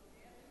out.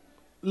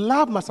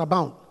 Love must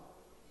abound.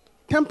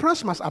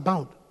 Temperance must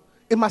abound.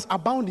 It must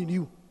abound in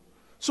you.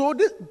 So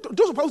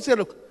those of us who say,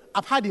 look,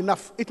 I've had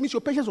enough, it means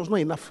your patience was not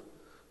enough.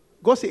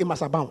 God said it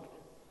must abound.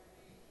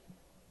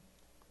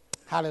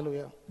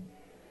 Hallelujah.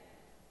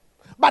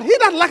 But he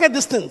that lacketh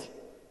this thing,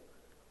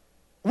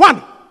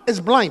 1, is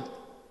blind.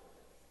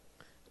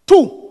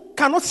 2,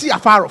 cannot see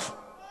afar off.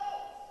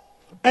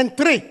 And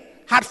 3,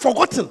 had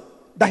forgotten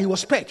that he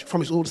was spared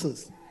from his old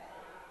sins.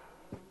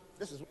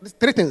 This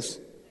 3 things.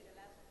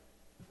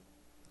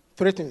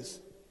 3 things.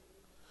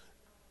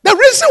 The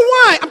reason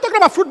why, I'm talking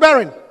about fruit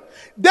bearing.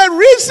 The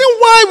reason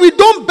why we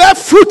don't bear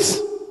fruit,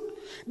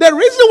 the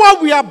reason why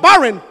we are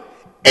barren,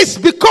 is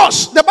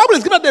because the Bible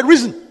is giving us the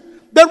reason.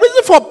 The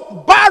reason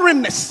for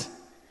barrenness.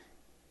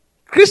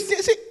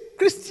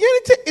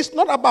 Christianity is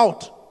not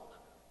about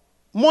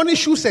money,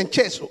 shoes, and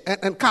chairs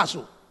and cars.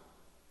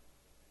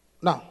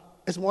 No,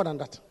 it's more than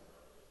that.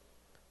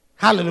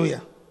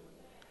 Hallelujah.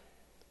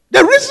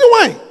 The reason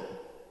why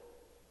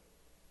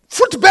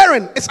fruit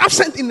bearing is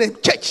absent in the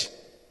church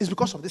is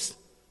because of this.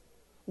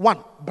 1,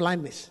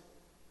 blindness.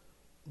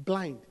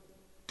 Blind.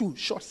 2,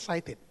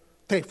 short-sighted.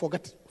 3,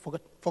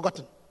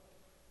 forgotten.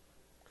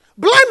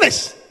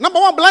 Blindness. Number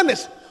 1,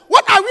 blindness.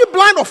 What are we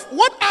blind of?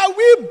 What are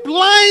we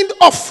blind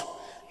of?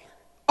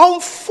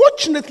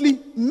 Unfortunately,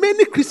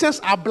 many Christians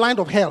are blind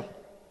of hell.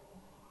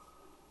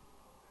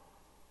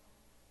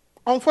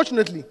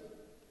 Unfortunately,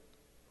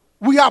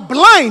 we are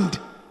blind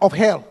of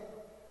hell.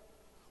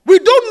 We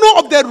don't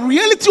know of the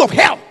reality of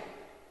hell.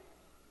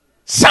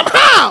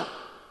 Somehow,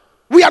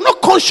 we are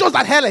not conscious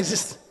that hell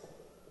exists.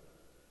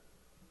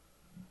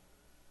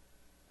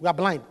 We are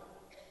blind.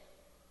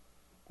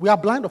 We are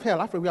blind of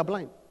hell. After we are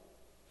blind.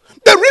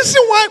 The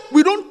reason why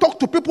we don't talk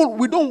to people,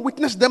 we don't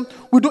witness them,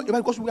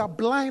 because we are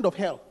blind of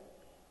hell.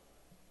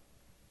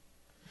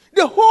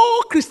 The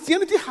whole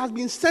Christianity has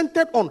been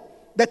centered on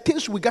the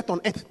things we get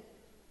on earth,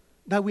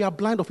 that we are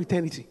blind of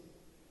eternity.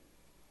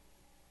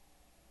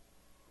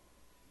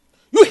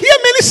 You hear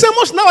many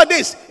sermons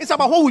nowadays, it's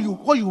about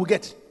what you will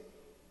get.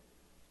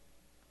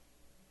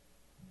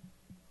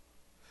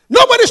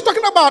 Nobody's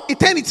talking about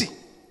eternity.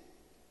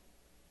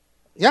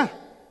 Yeah.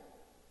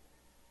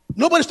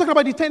 Nobody's talking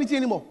about eternity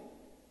anymore.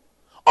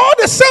 All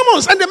the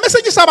sermons and the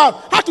messages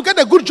about how to get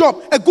a good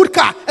job, a good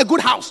car, a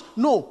good house.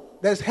 No,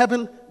 there's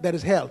heaven, there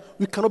is hell.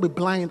 We cannot be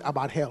blind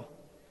about hell.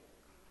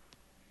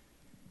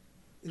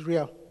 It's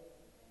real.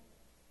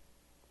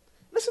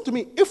 Listen to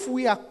me. If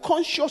we are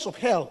conscious of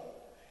hell,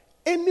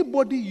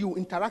 anybody you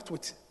interact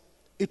with,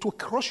 it will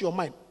cross your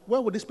mind.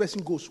 Where will this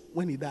person go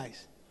when he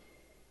dies?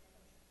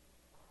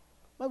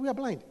 But we are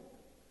blind.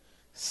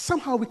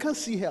 Somehow we can't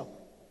see hell.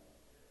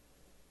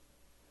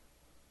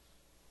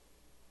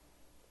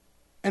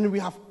 And we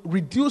have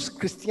reduced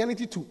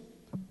Christianity to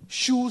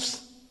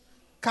shoes,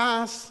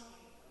 cars,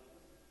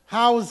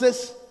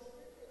 houses.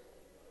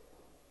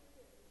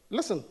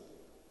 Listen.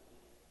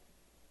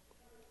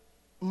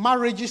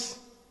 Marriages.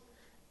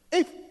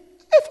 If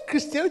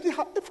Christianity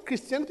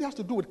has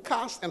to do with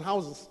cars and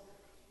houses,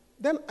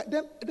 then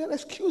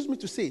excuse me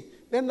to say,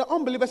 then the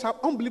unbelievers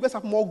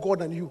have more God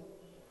than you.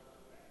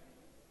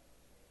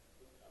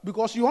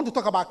 Because you want to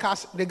talk about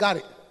cars, they got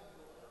it.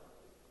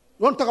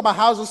 You want to talk about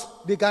houses,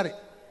 they got it.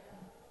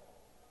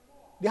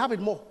 They have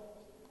it more.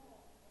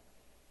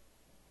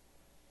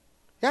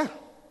 Yeah.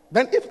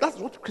 Then if that's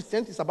what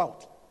Christianity is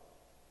about,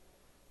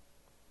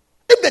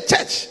 if the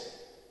church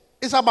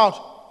is about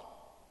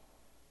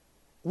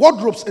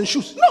wardrobes and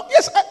shoes, no,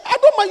 yes, I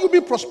don't mind you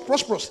being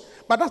prosperous,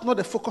 but that's not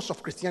the focus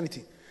of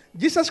Christianity.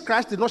 Jesus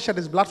Christ did not shed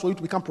his blood for you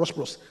to become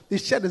prosperous. He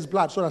shed his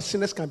blood so that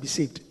sinners can be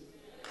saved.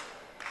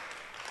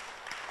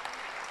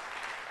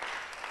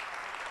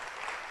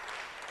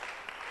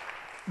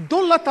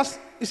 Don't let us,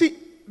 you see,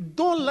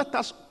 don't let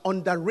us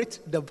underrate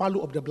the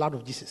value of the blood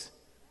of Jesus.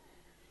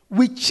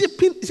 We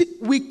cheapen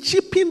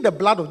the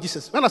blood of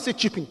Jesus. When I say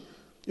cheapen,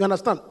 you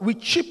understand? We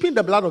cheapen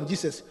the blood of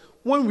Jesus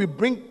when we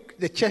bring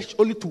the church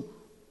only to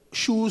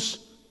shoes,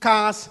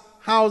 cars,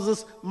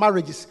 houses,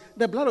 marriages.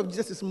 The blood of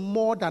Jesus is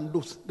more than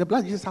those. The blood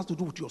of Jesus has to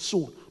do with your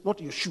soul,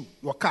 not your shoe,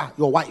 your car,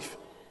 your wife.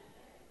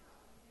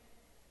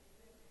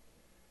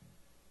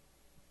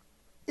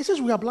 It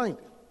says we are blind.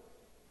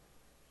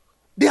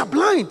 They are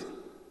blind.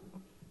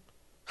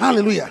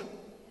 Hallelujah.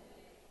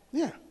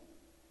 Yeah.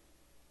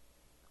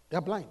 They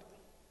are blind.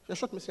 You're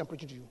short message I'm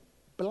preaching to you.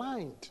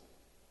 Blind.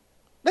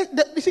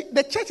 You see,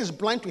 the church is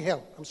blind to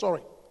hell. I'm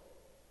sorry.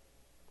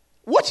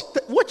 Watch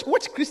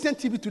Christian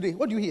TV today.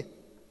 What do you hear?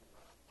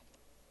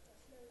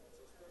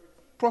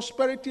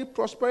 Prosperity,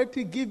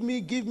 prosperity, give me,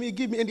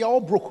 and they are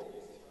all broke.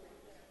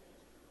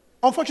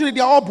 Unfortunately,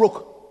 they are all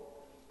broke.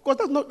 Because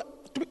that's not,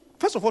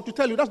 first of all, to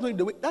tell you,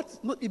 that's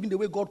not even the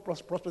way God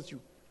prospers you.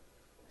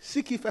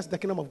 Seek ye first the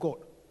kingdom of God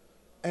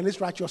and his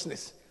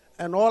righteousness,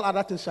 and all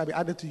other things shall be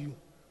added to you.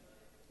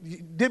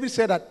 David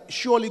said that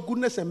surely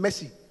goodness and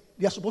mercy,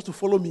 they are supposed to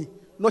follow me,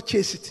 not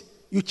chase it.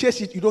 You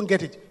chase it, you don't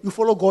get it. You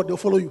follow God, they'll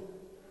follow you.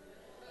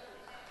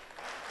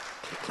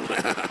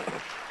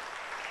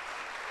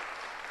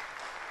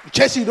 You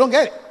chase it, you don't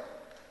get it.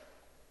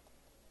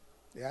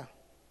 Yeah.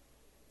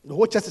 The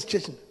whole church is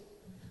chasing.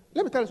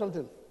 Let me tell you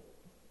something.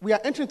 We are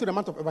entering into the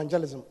month of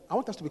evangelism. I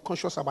want us to be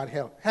conscious about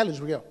hell. Hell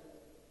is real.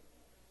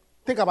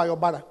 Think about your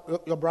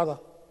brother.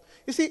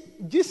 You see,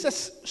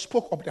 Jesus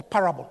spoke of the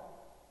parable.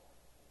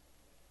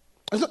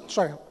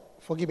 Sorry,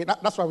 forgive me.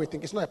 That's why we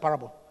think it's not a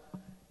parable.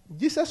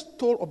 Jesus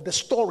told of the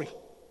story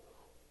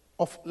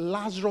of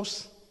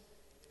Lazarus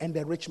and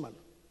the rich man.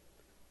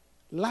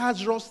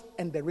 Lazarus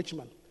and the rich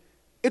man.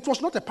 It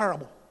was not a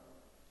parable.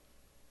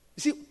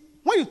 You see,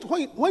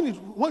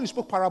 when you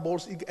spoke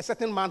parables, a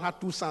certain man had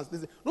 2 sons.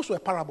 Those were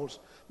parables.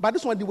 But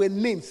this one, they were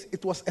names.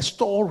 It was a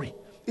story.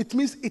 It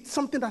means it's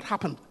something that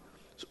happened.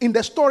 So in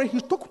the story, he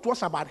talked to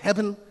us about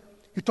heaven.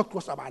 He talked to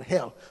us about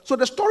hell. So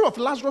the story of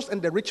Lazarus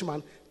and the rich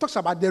man talks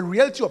about the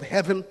reality of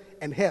heaven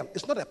and hell.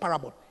 It's not a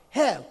parable.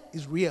 Hell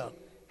is real.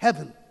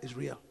 Heaven is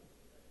real.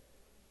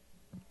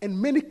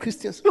 And many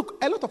Christians, look,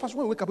 a lot of us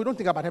when we wake up, we don't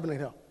think about heaven and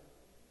hell.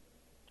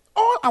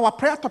 All our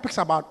prayer topics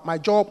about my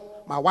job,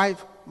 my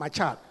wife, my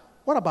child.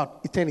 What about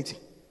eternity?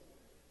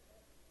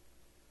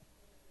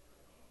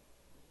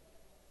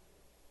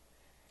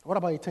 What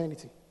about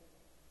eternity?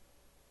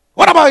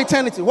 What about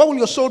eternity? What will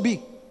your soul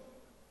be?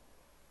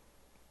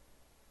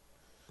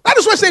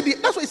 That's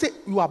why he said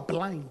you are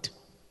blind.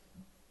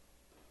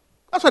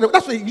 That's why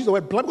he used the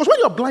word blind. Because when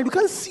you are blind, you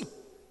can't see.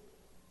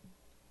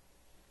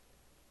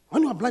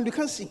 When you are blind, you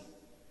can't see.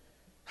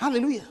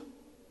 Hallelujah.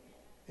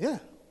 Yeah.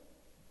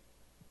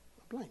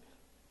 Blind.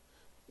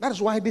 That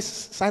is why this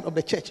side of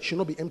the church should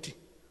not be empty.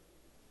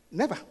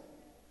 Never.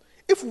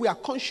 If we are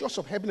conscious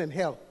of heaven and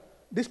hell,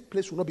 this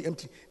place will not be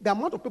empty. The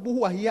amount of people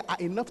who are here are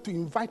enough to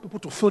invite people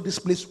to fill this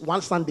place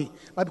one Sunday.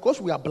 But because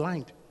we are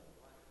blind.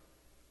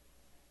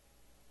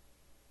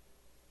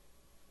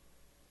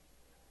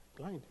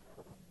 Blind.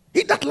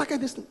 He that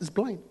lacketh this is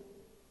blind.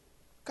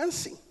 Can't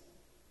see.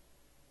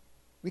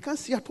 We can't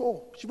see at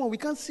all. Shimon, we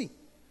can't see.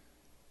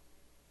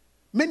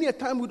 Many a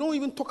time we don't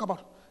even talk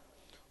about.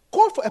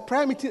 Call for a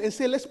prayer meeting and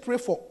say, let's pray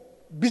for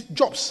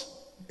jobs.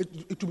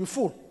 It will be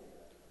full.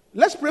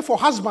 Let's pray for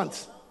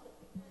husbands.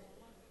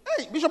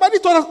 Hey, Bishop Adi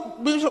told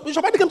us,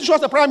 Bishop Adi came to show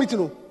us a prayer meeting.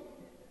 No?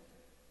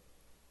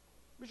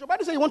 Bishop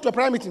Adi said he went to a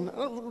prayer meeting.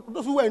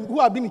 Those who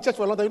have been in church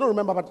for a long time, you don't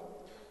remember, but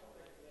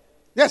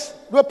yes,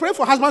 we were praying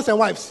for husbands and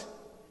wives.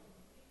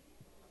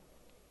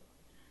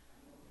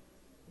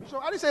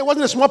 Bishop Adi said it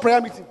wasn't a small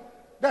prayer meeting.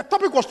 The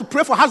topic was to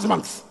pray for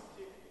husbands.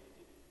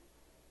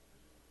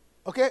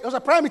 Okay, there was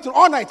a prayer meeting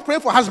all night,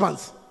 praying for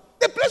husbands.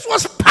 The place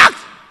was packed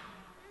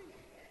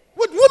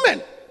with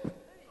women.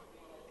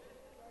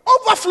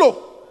 Overflow.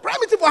 Prayer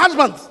meeting for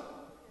husbands.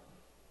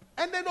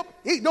 And then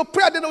no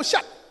prayer, then no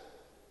shut.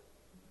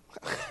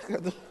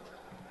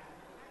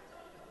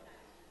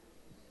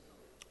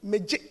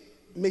 Meji,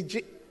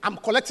 I'm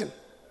collecting.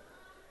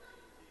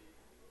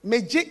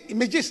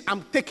 Meji,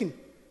 I'm taking.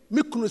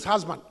 Mikunu's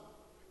husband.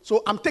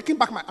 So I'm taking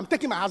my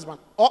husband.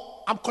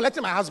 Or I'm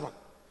collecting my husband.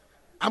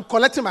 I'm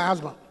collecting my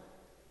husband.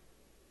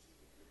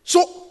 So,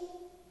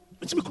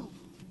 I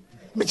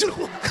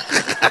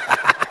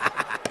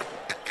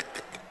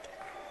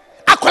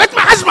collect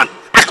my husband.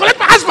 I collect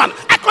my husband.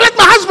 I collect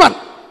my husband.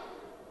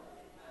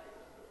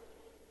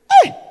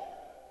 Hey,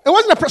 it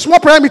wasn't a small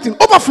prayer meeting.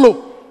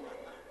 Overflow.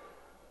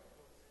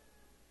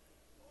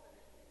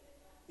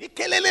 I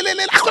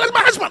collect my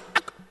husband.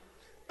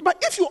 But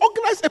if you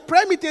organize a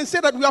prayer meeting and say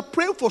that we are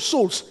praying for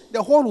souls,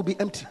 the hall will be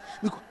empty.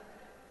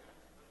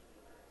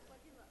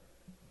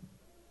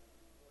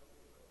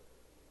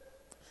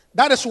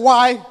 That is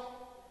why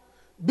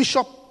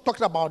Bishop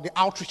talked about the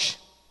outreach.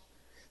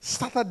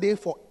 Saturday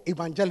for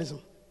evangelism.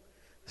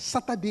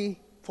 Saturday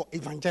for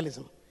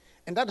evangelism.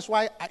 And that is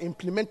why I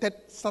implemented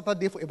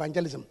Saturday for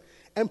evangelism.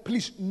 And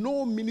please,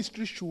 no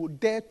ministry should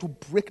dare to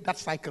break that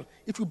cycle.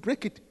 If you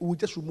break it, we will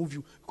just remove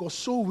you. Because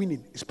soul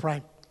winning is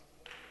prime.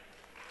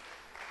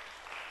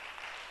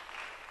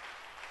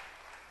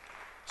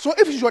 So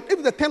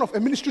if the turn of a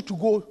ministry to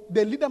go,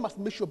 the leader must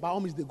make sure by all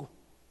means they go.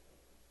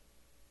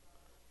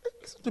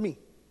 Listen to me.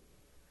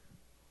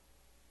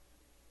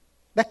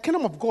 The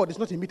kingdom of God is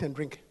not in meat and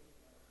drink.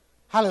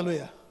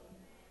 Hallelujah.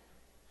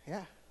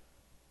 Yeah.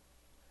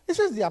 It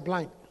says they are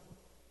blind.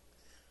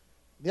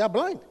 They are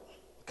blind.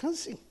 Can't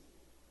see.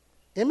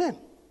 Amen.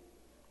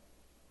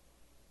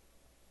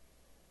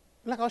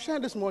 Like I was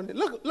sharing this morning.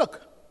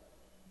 Look.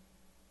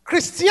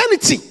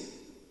 Christianity.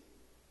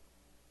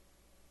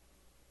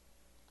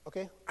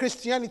 Okay?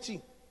 Christianity.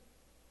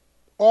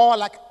 Or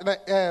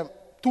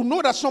to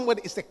know that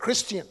somebody is a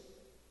Christian.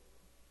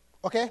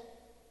 Okay?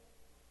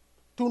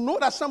 To know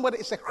that somebody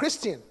is a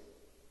Christian.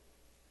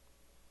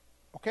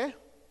 Okay?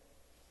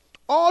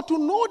 Or to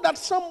know that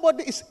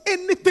somebody is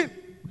anything,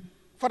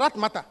 for that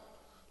matter.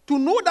 To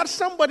know that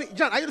somebody,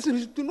 John, are you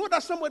listening? To know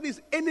that somebody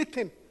is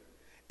anything,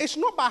 it's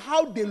not by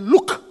how they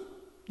look,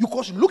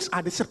 because looks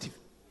are deceptive.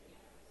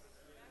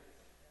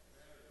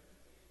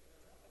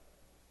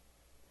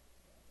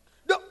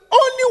 The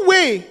only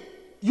way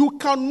you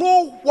can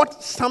know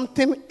what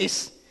something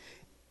is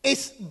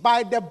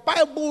by the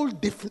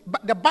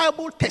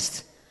Bible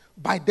test,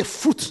 by the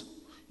fruit.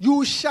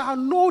 You shall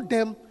know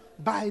them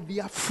by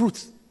their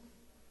fruit.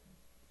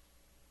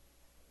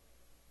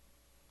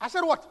 I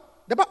said what?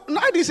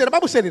 I didn't say, the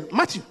Bible said it.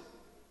 Matthew.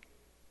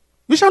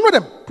 You shall know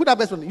them. Put that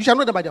verse on. You shall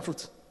know them by their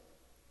fruit.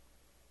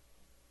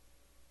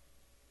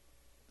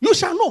 You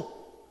shall know.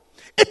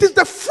 It is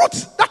the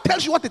fruit that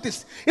tells you what it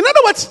is. In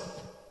other words,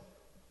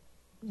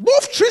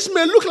 both trees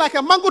may look like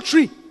a mango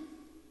tree,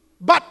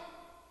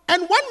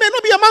 and one may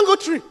not be a mango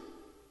tree.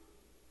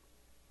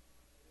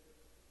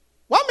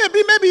 One may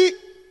be maybe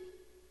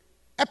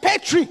a pear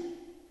tree.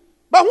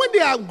 But when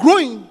they are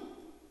growing,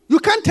 you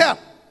can't tell.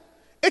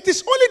 It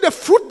is only the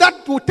fruit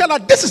that will tell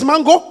us this is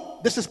mango,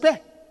 this is pear.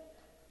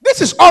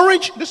 This is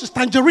orange, this is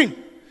tangerine.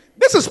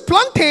 This is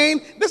plantain,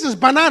 this is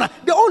banana.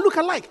 They all look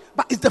alike,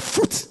 but it's the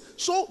fruit.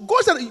 So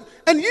God said,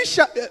 and you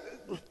shall...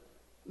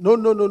 No.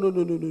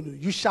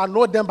 You shall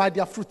know them by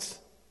their fruit.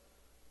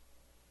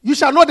 You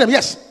shall know them,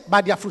 yes,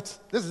 by their fruit.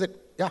 This is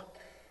it, yeah.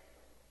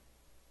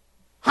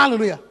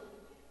 Hallelujah.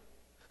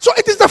 So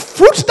it is the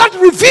fruits that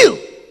reveal.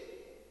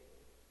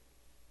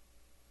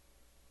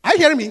 Are you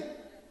hearing me?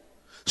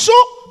 So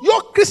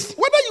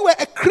whether you are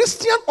a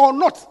Christian or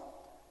not,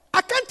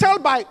 I can't tell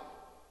by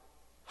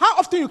how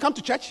often you come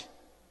to church,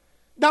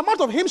 the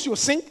amount of hymns you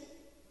sing,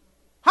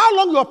 how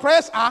long your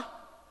prayers are.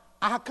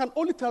 I can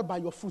only tell by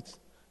your fruit.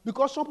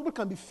 Because some people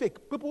can be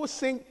fake. People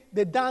sing,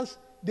 they dance,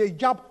 they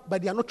jump,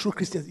 but they are not true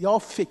Christians. They are all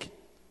fake.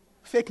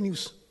 Fake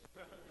news.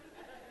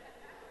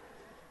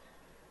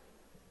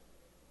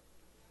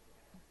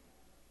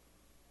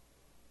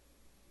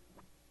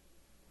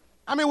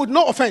 I mean, with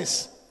no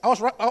offense.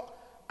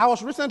 I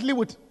was recently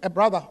with a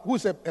brother who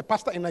is a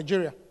pastor in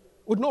Nigeria.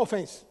 With no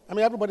offense. I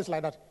mean, everybody's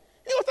like that.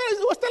 He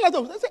was telling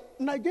us, I said,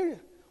 Nigeria,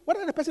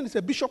 whether the person is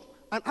a bishop,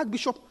 an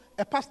archbishop,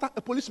 a pastor,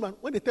 a policeman,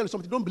 when they tell you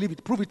something, don't believe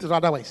it. Prove it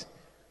otherwise.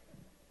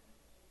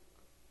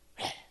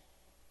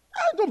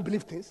 I don't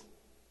believe things.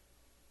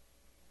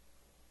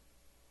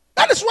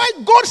 That is why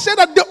God said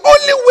that the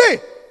only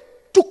way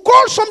to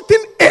call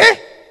something A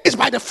is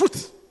by the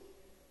fruit.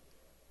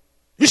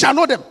 You shall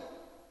know them.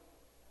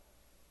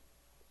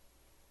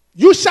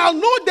 You shall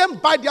know them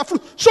by their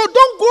fruit. So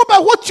don't go by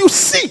what you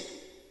see.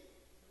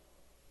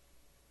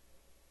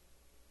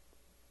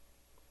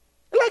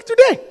 Like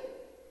today.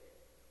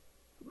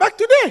 Back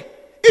today.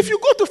 If you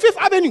go to Fifth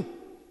Avenue,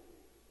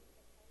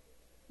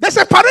 there's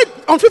a parade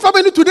on Fifth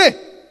Avenue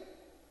today.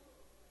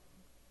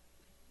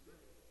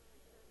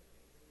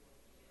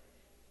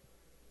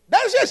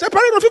 There's a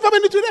parade on Fifth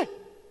Avenue today.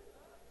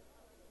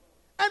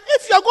 And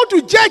if you are going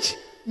to judge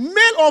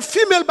male or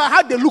female by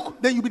how they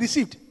look, then you'll be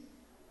deceived.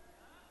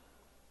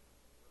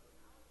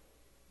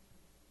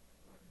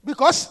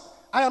 Because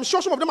I am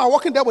sure some of them are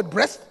walking there with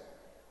breasts,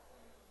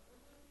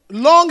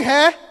 long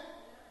hair,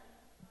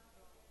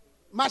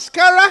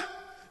 mascara,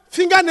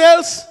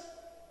 fingernails,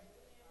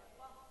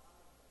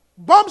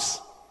 bumps,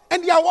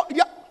 and they are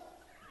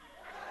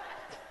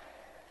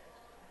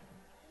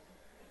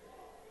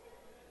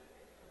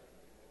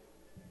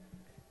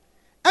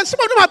and some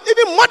of them have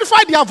even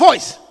modified their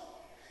voice.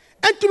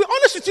 And to be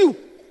honest with you,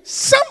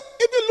 some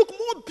even look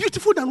more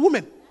beautiful than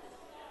women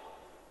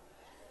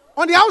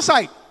on the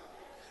outside.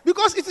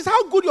 Because it is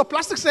how good your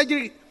plastic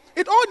surgery.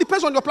 It all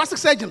depends on your plastic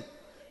surgeon.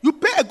 You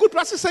pay a good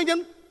plastic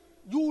surgeon,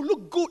 you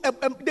look good.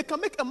 They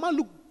can make a man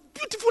look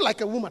beautiful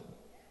like a woman.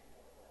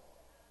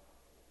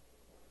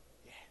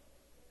 Yeah.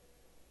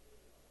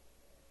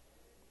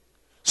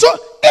 So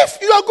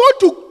if you are going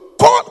to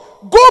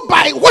go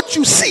by what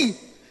you see,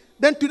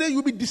 then today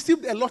you'll be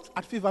deceived a lot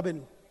at Fifth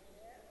Avenue.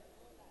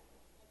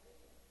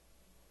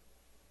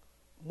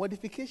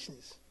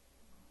 Modifications.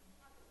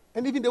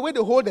 And even the way they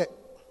hold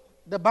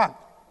the bag.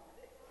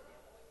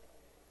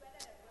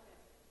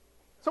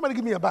 Somebody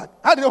give me a bag.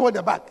 How do you hold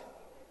the bag?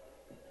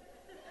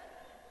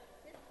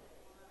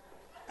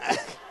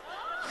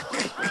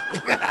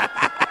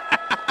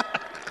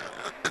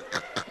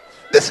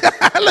 This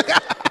look.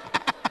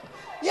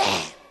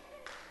 Yeah.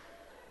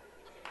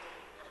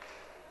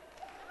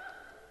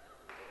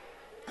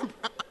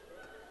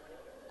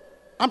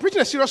 I'm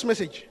preaching a serious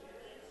message.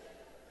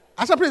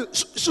 As I'm preaching,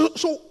 so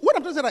what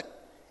I'm trying to say, like,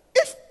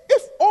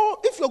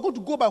 if you're going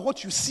to go by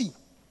what you see,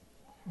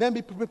 then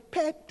be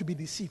prepared to be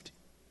deceived.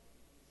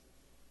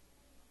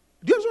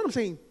 Do you understand what I'm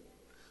saying?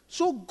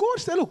 So God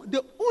said, look,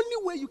 the only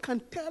way you can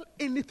tell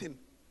anything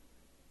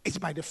is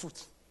by the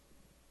fruit.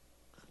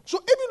 So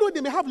even though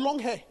they may have long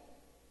hair,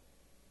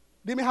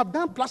 they may have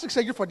done plastic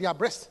surgery for their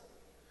breast,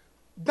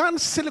 done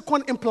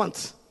silicone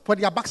implants for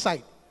their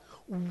backside,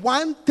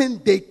 one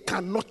thing they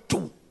cannot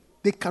do,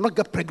 they cannot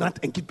get pregnant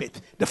and give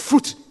birth. The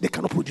fruit they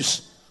cannot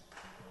produce.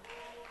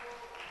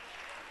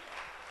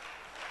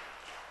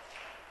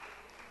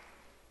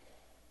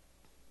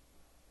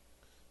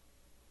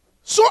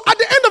 So at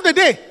the end of the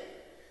day,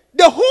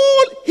 the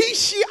whole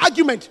he-she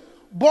argument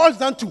boils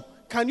down to,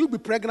 can you be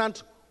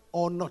pregnant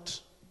or not?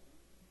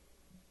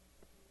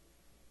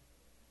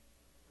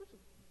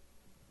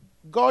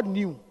 God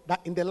knew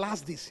that in the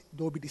last days,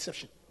 there will be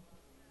deception.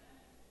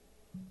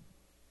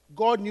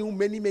 God knew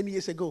many, many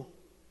years ago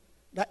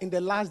that in the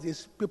last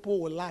days,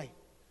 people will lie.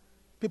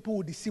 People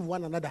will deceive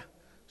one another.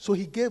 So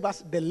he gave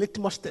us the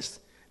litmus test.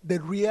 The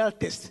real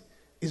test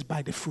is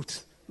by the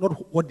fruit,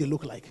 not what they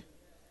look like.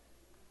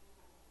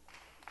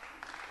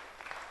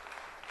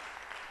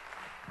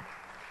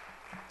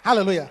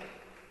 Hallelujah.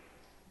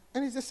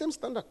 And it's the same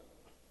standard.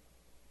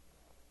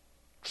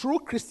 True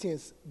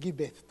Christians give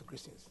birth to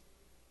Christians.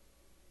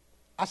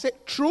 I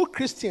said true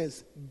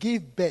Christians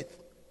give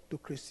birth to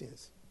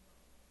Christians.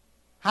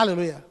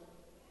 Hallelujah.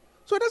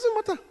 So it doesn't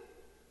matter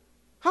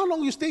how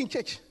long you stay in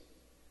church.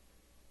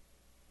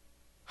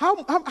 How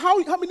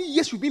many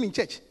years you've been in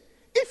church.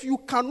 If you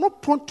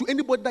cannot point to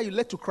anybody that you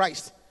led to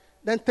Christ,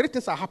 then three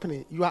things are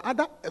happening. You are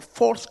either a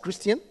false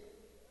Christian,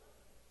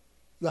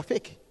 you are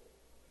fake,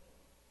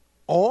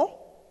 or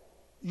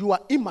you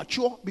are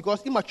immature,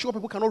 because immature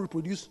people cannot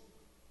reproduce,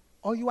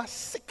 or you are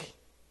sick.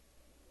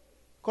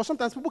 Because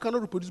sometimes people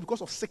cannot reproduce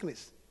because of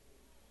sickness.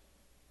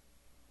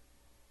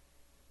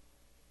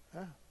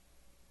 Yeah.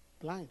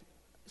 Blind.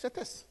 It's a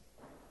test.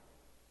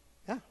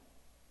 Yeah.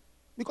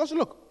 Because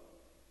look,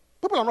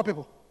 people are not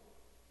people.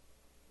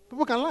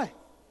 People can lie.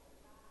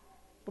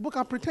 People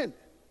can pretend.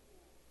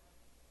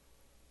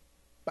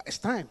 But it's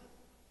time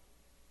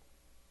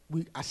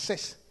we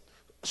assess.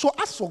 So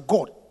as for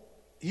God,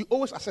 he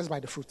always assesses by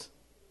the fruit.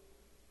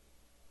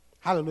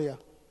 Hallelujah.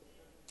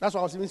 That's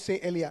what I was even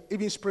saying earlier.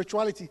 Even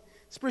spirituality.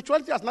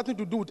 Spirituality has nothing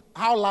to do with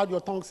how loud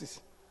your tongues is.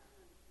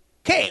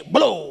 K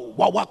blow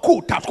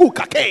wawaku taku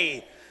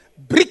kake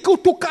briku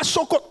tuka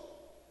soko.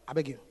 I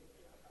beg you.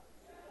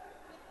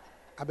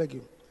 I beg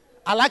you.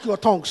 I like your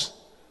tongues,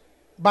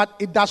 but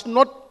it does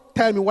not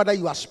tell me whether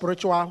you are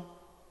spiritual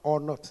or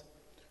not.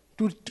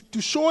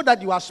 To show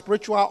that you are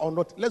spiritual or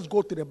not, let's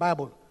go to the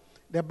Bible.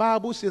 The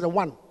Bible says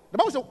one. The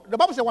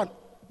Bible says one.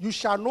 You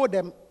shall know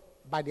them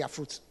by their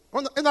fruits.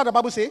 Isn't that what the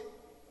Bible say?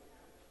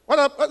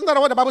 Isn't that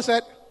what the Bible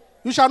said?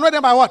 You shall know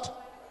them by what?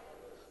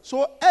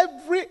 So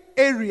every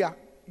area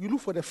you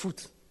look for the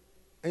fruit,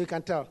 and you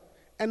can tell.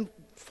 And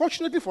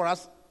fortunately for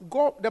us,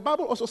 God, the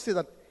Bible also says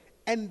that,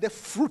 and the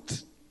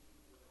fruit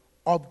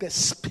of the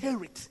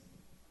Spirit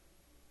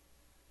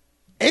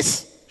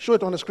is, show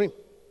it on the screen.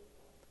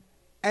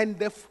 And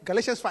the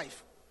Galatians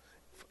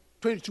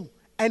 5:22.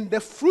 And the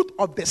fruit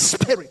of the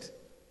Spirit.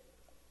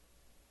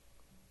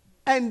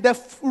 And the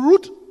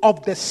fruit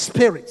of the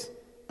Spirit.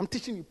 I'm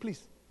teaching you,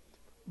 please.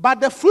 But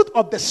the fruit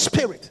of the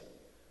Spirit.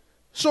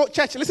 So,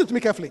 church, listen to me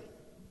carefully.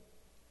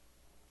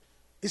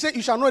 He said,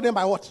 you shall know them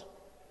by what?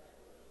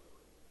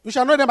 You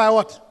shall know them by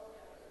what?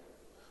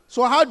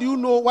 So how do you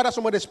know whether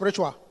somebody is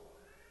spiritual?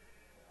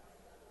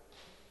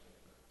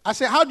 I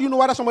say, how do you know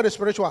whether somebody is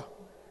spiritual?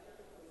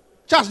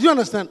 Charles, do you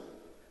understand?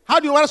 How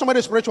do you know whether somebody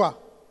is spiritual?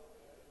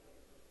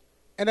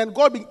 And then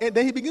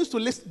then he begins to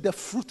list the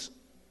fruit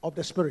of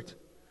the Spirit.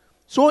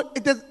 So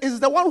it is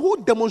the one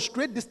who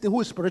demonstrates this thing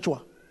who is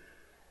spiritual.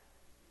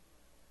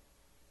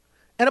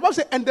 And the Bible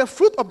says, and the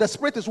fruit of the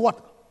Spirit is what?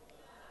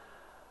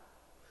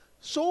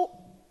 So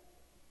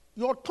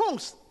your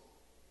tongues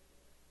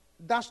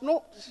does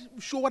not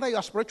show whether you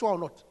are spiritual or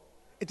not.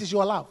 It is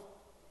your love.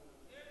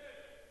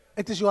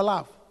 It is your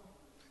love.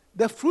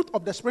 The fruit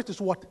of the Spirit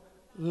is what?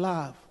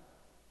 Love.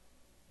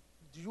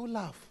 Do you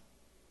love?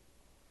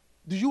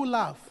 Do you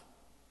love?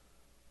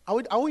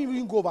 I won't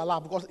even go over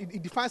love because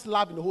it defines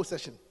love in the whole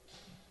session.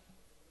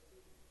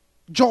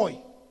 Joy.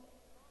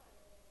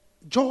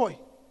 Joy.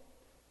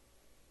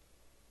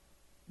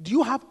 Do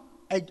you have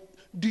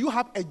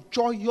a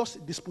joyous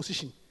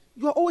disposition?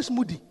 You are always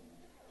moody.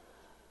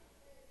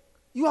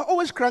 You are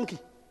always cranky.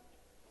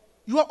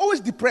 You are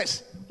always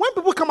depressed. When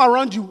people come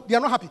around you, they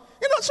are not happy.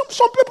 You know,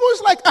 some people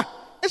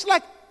it's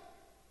like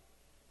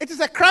it is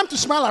a crime to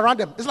smile around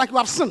them. It's like you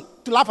have sinned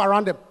to laugh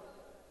around them.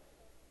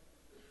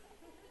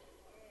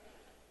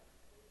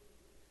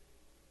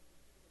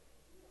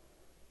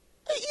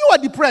 are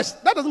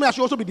depressed, that doesn't mean I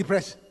should also be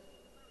depressed.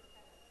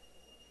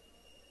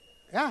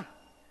 Yeah.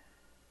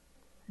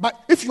 But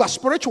if you are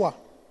spiritual,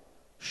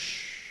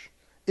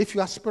 if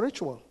you are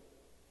spiritual,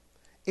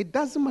 it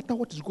doesn't matter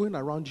what is going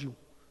around you.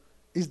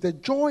 It's the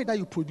joy that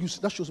you produce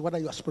that shows whether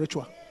you are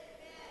spiritual.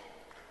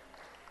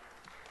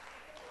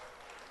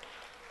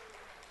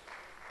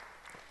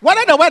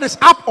 Whether the word is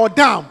up or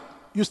down,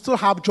 you still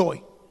have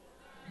joy.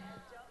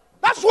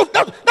 That's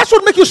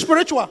what makes you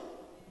spiritual.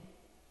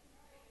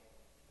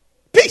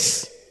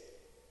 Peace.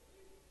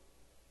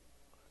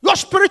 Your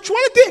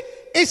spirituality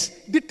is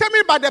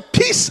determined by the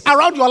peace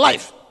around your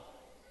life.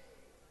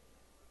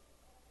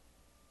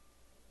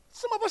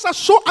 Some of us are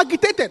so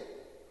agitated.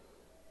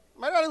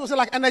 My dad was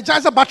like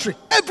Energizer battery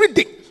every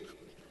day.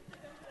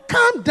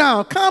 Calm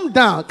down, calm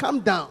down, calm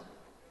down.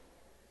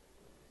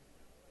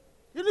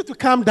 You need to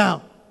calm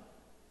down.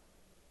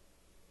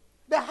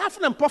 The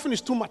huffing and puffing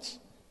is too much.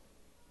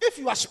 If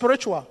you are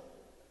spiritual,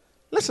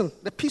 listen,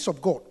 the peace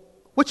of God,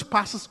 which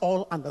passes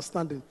all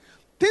understanding.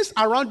 Things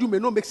around you may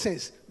not make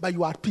sense, but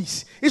you are at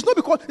peace. It's not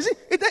because, you see,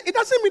 it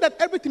doesn't mean that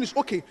everything is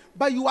okay,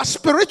 but you are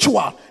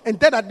spiritual, and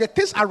that the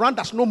things around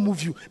does not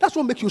move you. That's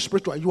what makes you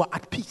spiritual. You are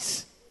at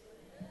peace.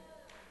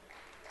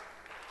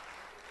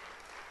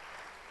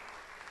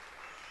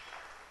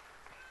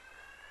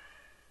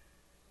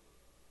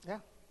 Yeah.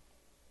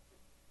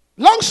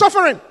 Long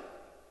suffering.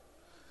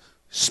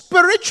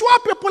 Spiritual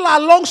people are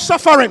long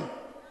suffering.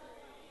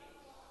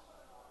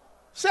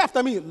 Say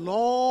after me, long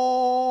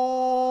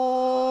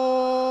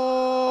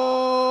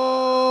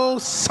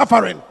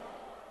suffering.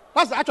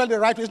 That's actually the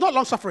right way. It's not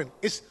long suffering.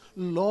 It's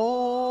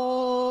long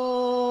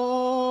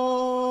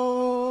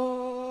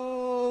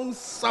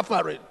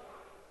suffering.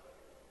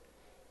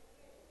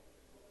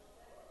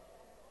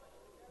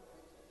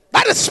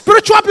 That is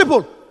spiritual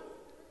people.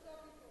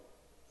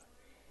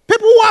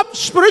 People who are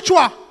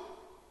spiritual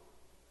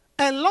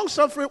and long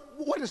suffering.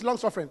 What is long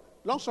suffering?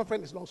 Long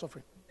suffering is long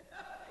suffering.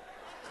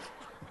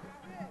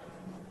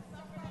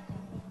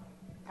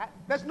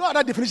 There's no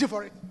other definition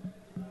for it.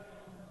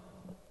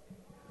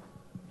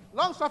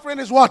 Long suffering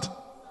is what?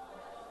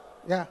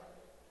 Yeah.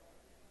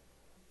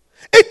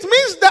 It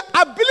means the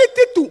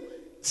ability to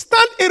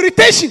stand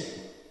irritation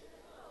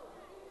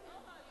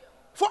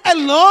for a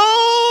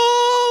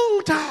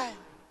long time.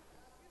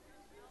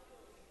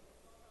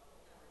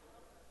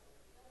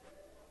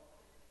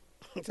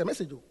 It's a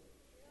message.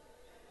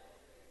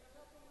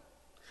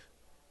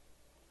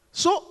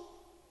 So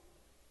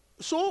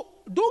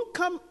don't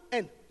come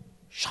and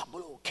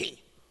okay.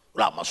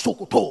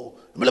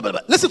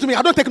 Listen to me,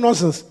 I don't take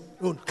nonsense.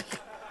 No.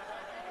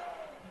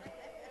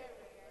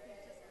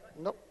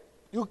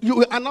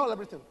 You annul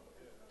everything.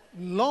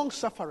 Long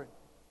suffering.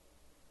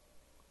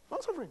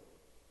 Long suffering.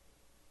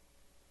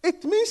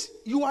 It means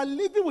you are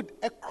living with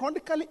a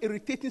chronically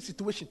irritating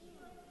situation.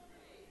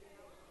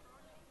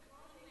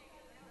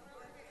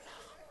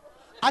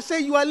 I say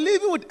you are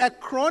living with a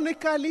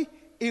chronically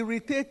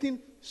irritating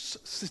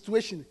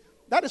situation.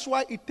 That is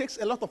why it takes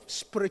a lot of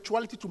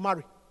spirituality to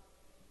marry.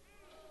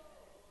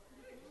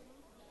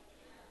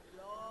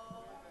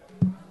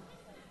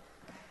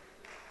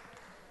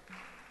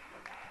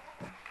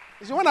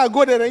 You see, when I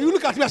go there and you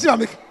look at me, I say, as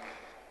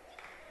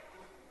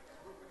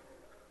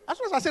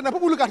soon as I say that,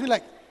 people look at me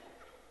like,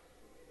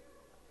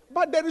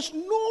 but there is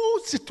no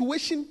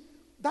situation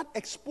that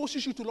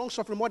exposes you to long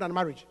suffering more than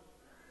marriage.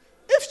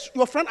 If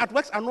your friend at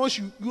work annoys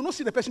you, you don't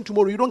see the person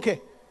tomorrow, you don't care.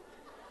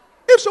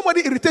 If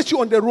somebody irritates you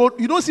on the road,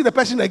 you don't see the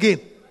person again.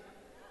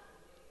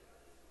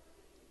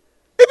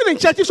 Even in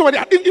church, if somebody,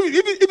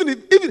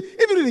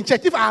 even in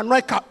church, if I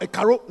annoy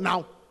Caro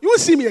now, you won't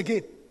see me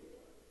again.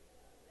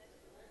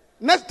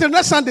 Till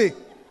next Sunday.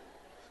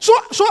 So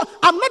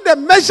I'm not the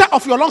measure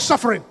of your long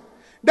suffering.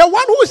 The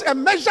one who is a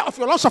measure of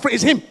your long suffering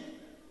is him.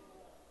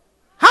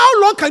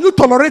 How long can you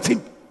tolerate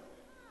him?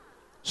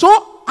 So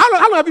how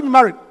long have you been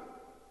married?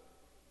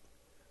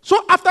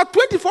 So after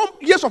 24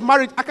 years of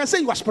marriage, I can say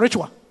you are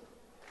spiritual.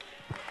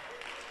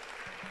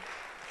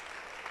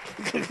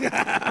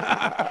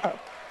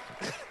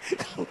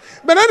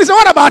 But then he said,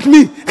 what about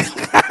me?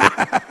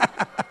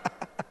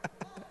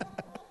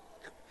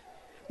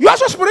 You are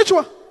so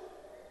spiritual.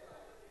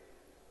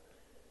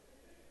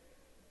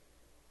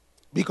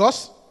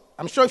 Because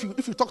I'm sure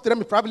if you talk to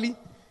them probably,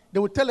 they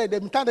will tell you they've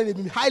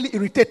been highly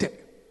irritated.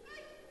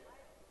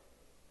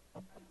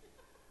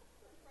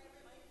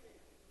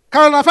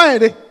 Caroline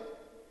Fayede.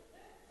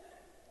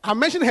 I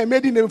mentioned her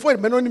maiden name before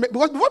Benoni met,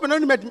 because before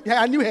Benoni met her,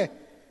 I knew her.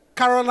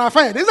 Caroline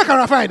Fayede. Is that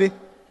Caroline Fayede?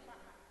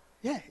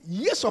 Yeah,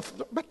 years of,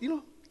 but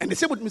and the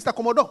same with Mr.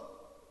 Commodore.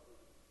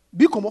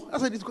 Bikomo,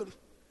 that's what it's good.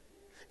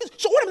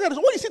 So what I'm saying is,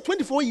 when you say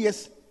 24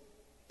 years,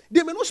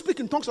 they may not speak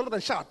in tongues a lot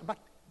and shout, but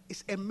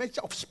it's a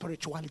measure of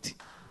spirituality.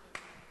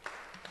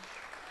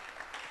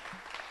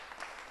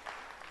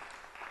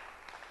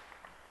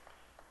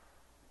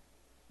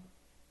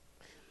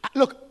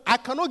 Look, I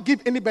cannot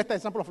give any better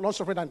example of long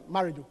suffering than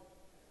marriage.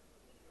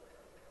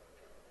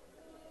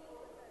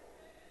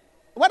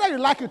 Whether you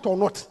like it or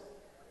not.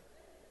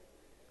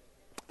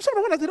 Some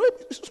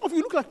of you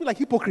look like me like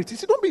hypocrites. You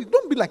see,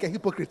 don't be like a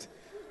hypocrite.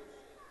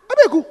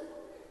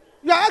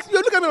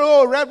 You look at me,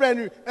 oh,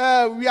 Reverend,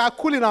 we are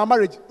cool in our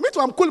marriage. Me too,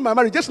 I'm cool in my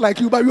marriage, just like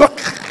you, but you are.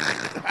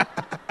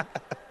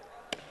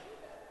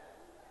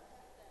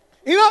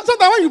 You know,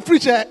 sometimes when you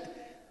preach,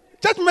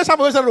 just mess up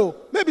and say, oh,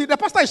 maybe the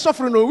pastor is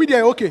suffering, or we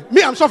are okay.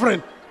 Me, I'm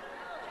suffering.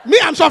 Me,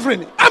 I'm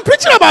suffering. I'm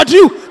preaching about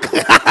you.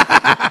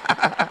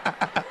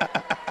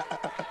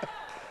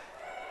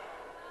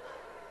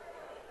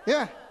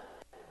 Yeah.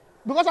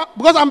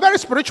 Because I'm very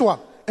spiritual,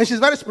 and she's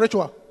very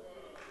spiritual.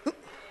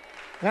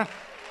 Yeah.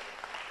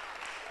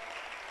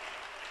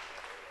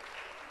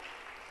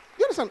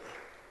 You understand?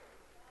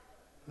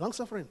 Long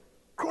suffering,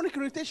 chronic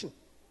irritation.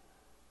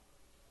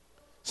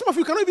 Some of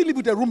you cannot even live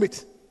with a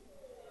roommate.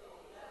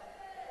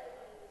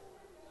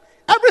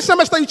 Every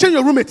semester you change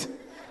your roommate.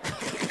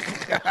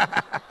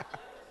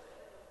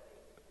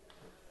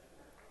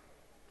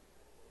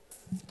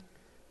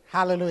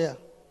 Hallelujah.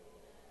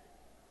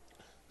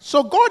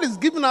 So God is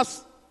giving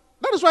us,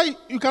 that is why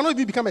you cannot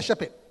even become a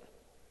shepherd.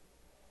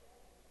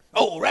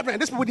 Oh,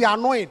 Reverend, these people, they are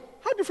annoying.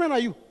 How different are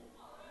you?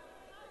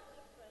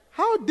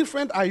 How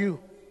different are you?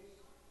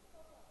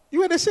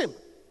 You are the same.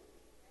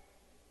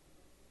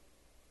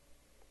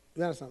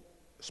 You understand?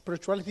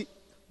 Spirituality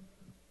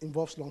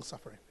involves long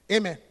suffering.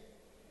 Amen.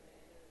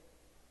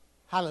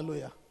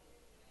 Hallelujah.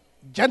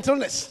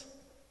 Gentleness.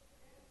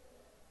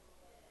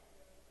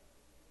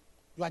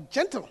 You are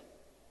gentle.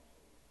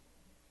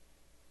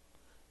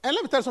 And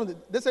let me tell you something.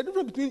 There's a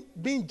difference between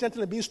being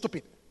gentle and being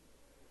stupid.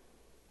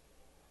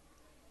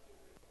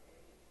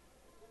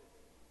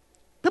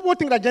 People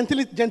think that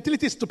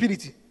gentility is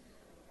stupidity.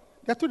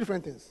 They are two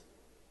different things.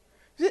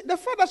 See, the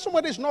fact that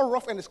somebody is not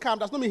rough and is calm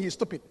does not mean he's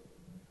stupid.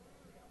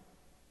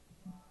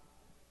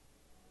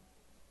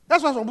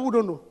 That's why some people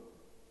don't know.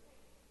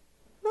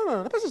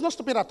 No, the person is not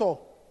stupid at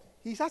all.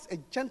 He has a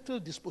gentle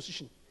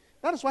disposition.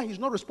 That is why he's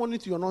not responding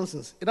to your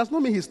nonsense. It does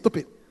not mean he's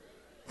stupid.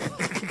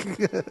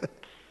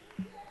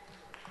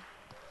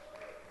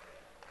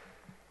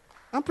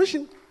 I'm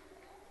preaching.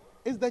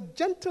 It's the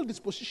gentle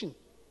disposition.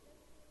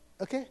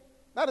 Okay?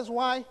 That is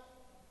why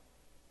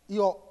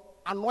you're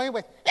annoyed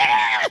with, you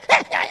have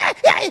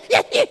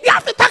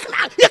to talk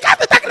now. You can't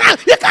talk now.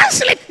 You can't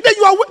sleep. Then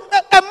you are,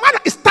 a man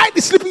is tired,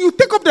 is sleeping. You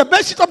take off the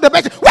bed sheet off the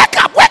bed.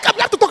 Wake up. You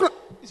have to talk now.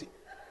 You see?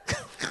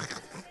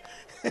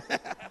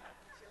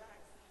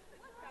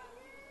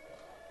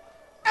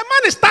 A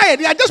man is tired.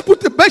 He had just put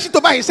the bed sheet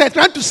over his head,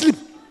 trying to sleep.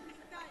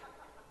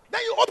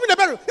 Then you open the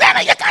bedroom. No,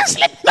 you can't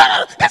sleep.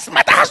 No, this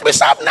matter has to be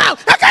solved now.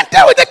 I can't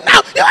deal with it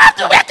now. You have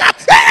to wake up.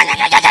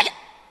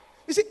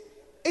 You see,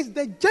 it's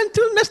the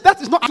gentleness that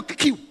is not to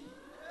kick you.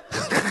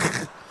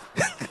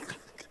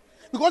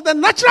 Because the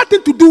natural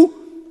thing to do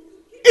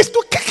is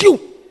to kick you.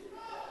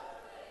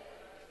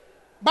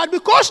 But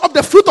because of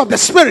the fruit of the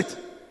Spirit,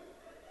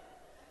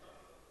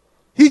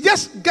 he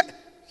just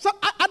so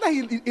either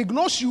he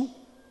ignores you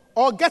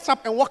or gets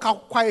up and walk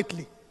out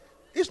quietly.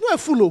 It's not a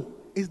fool.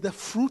 It's the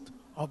fruit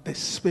of the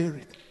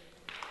Spirit.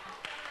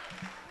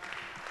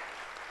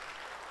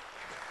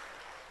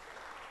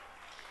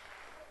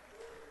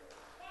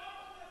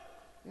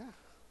 Yeah.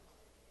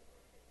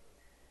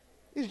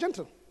 He's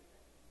gentle.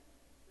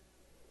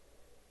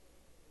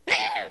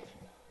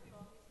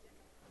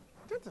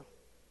 Gentle.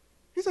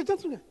 He's a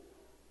gentleman.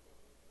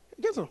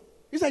 Gentle.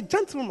 He's a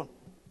gentleman.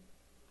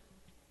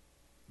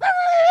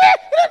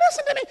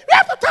 Listen to me. You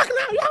have to talk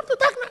now. You have to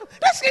talk now.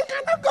 This thing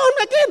cannot go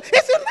on again.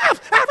 It's enough.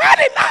 I've had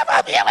enough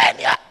of you and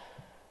you.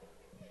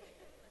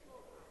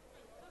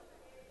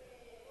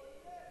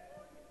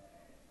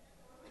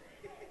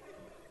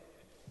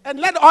 And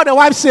let all the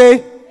wives say.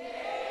 Yeah.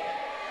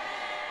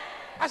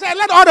 I said,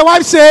 let all the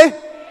wives say. Yeah.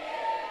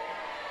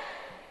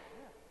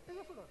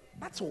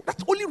 That's all.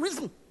 That's the only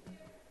reason.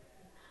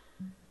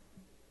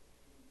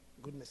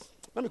 Goodness.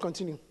 Let me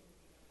continue.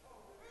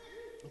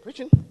 I'm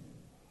preaching.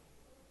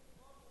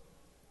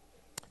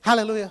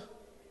 Hallelujah.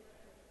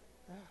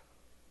 Yeah.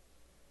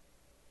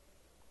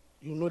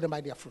 You know them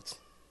by their fruits.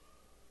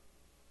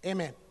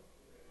 Amen.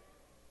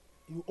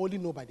 You only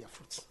know by their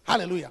fruits.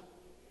 Hallelujah.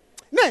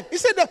 Then he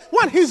said that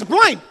one, he's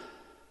blind.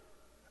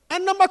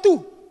 And number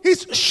two,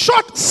 he's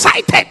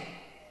short-sighted.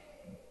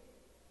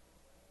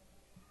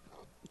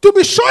 To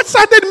be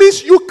short-sighted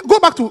means you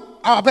go back to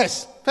our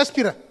verse, 1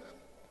 Peter.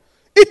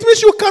 It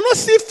means you cannot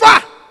see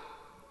far.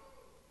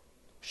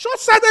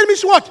 Short-sighted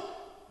means what?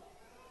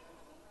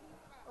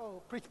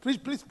 Oh, preach.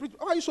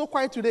 Why are you so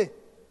quiet today?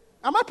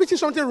 Am I preaching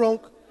something wrong?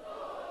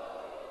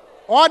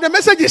 Or the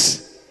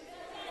messages?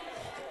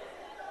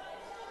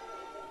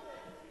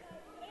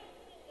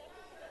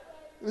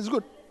 It's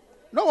good.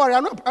 Don't worry,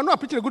 I'm not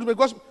preaching a good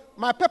because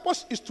my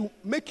purpose is to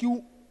make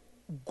you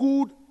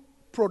good,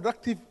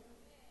 productive,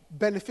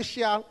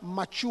 beneficial,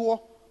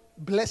 mature,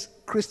 blessed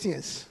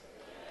Christians.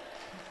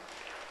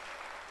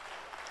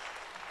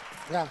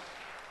 Yeah.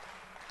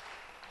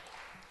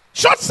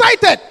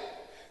 Short-sighted.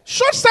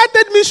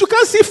 Short-sighted means you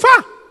can't see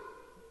far.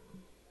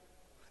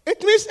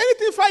 It means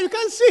anything far you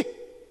can't see.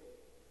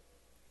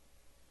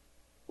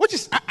 Which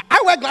is,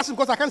 I wear glasses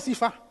because I can't see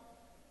far.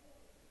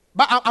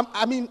 But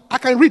I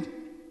can read.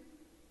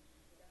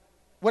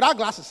 Without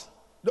glasses.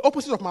 The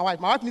opposite of my wife.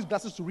 My wife needs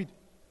glasses to read.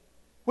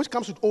 which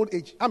comes with old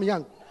age. I'm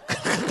young.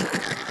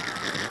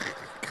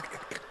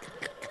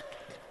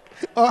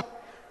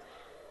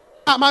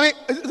 Mommy,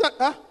 is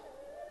that,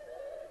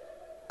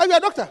 are you a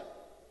doctor?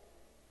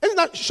 Isn't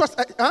that short?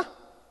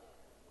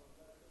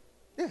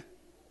 Yeah,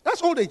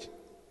 that's old age.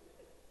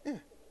 Yeah,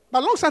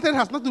 but long-sighted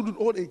has nothing to do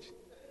with old age.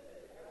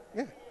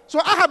 Yeah, so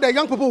I have the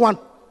young people one.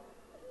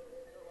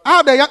 I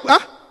have the young,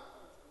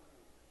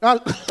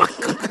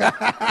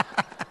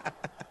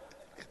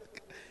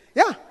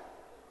 yeah,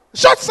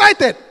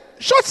 short-sighted.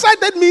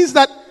 Short-sighted means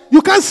that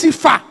you can't see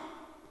far,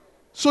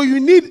 so you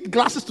need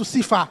glasses to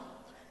see far.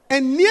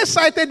 And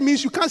nearsighted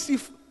means you can't see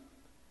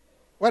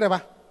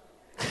whatever.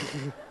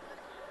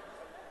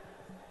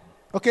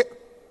 Okay?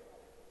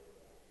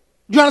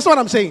 Do you understand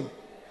what I'm saying?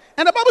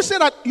 And the Bible said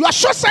that you are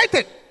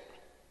short-sighted.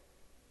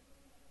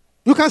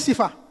 You can't see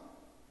far.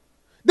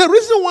 The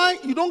reason why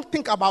you don't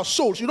think about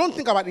souls, you don't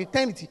think about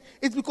eternity,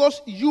 is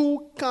because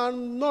you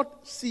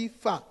cannot see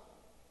far.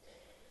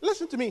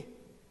 Listen to me.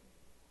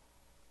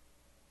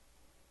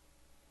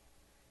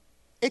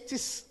 It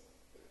is,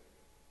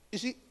 you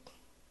see,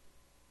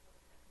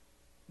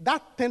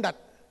 that thing that,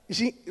 you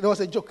see, there was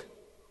a joke.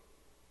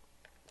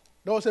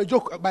 There was a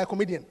joke by a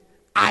comedian.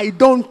 I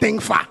don't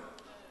think far.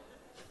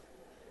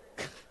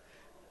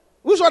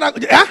 Who saw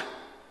that? Yeah?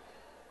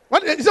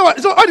 What did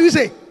you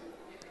say?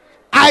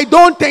 I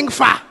don't think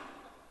far.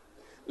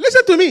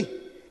 Listen to me.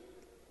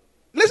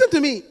 Listen to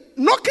me.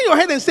 Knocking your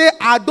head and say,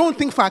 I don't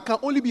think far can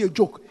only be a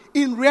joke.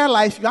 In real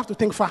life, you have to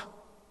think far.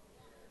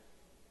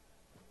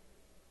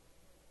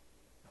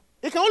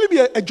 It can only be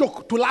a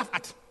joke to laugh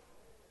at.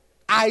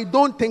 I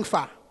don't think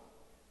far.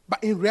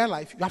 But in real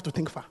life, you have to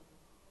think far.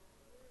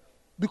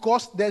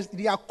 Because there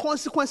are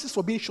consequences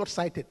for being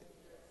short-sighted.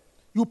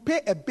 You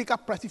pay a bigger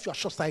price if you are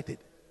short-sighted.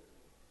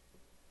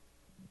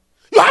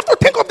 You have to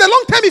think of the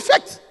long-term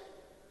effect.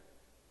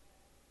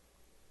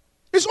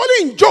 It's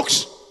only in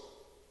jokes.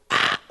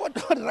 What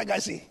did that guy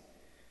say?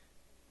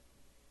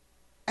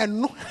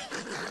 And no.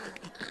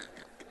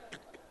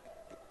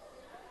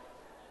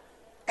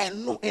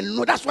 and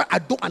no, that's what I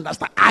don't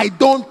understand. I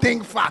don't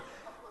think far.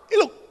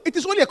 Look, it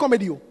is only a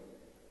comedy.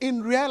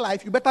 In real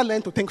life, you better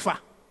learn to think far.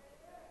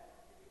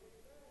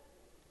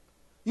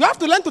 You have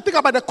to learn to think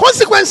about the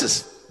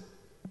consequences.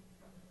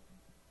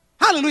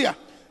 Hallelujah.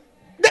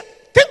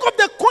 Think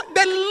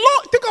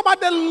about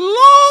the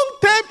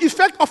long-term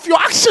effect of your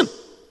action.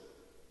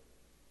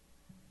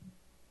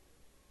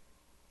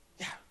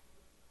 Yeah.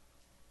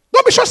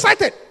 Don't be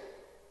short-sighted.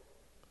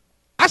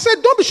 I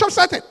said, don't be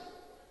short-sighted.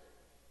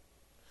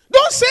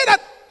 Don't say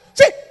that.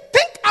 See,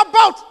 think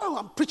about. Oh,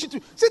 I'm preaching to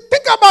you. See,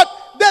 think about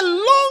the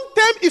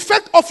long-term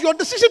effect of your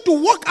decision to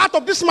walk out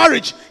of this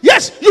marriage.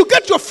 Yes, you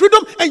get your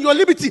freedom and your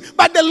liberty,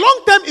 but the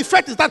long-term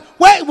effect is that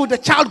where will the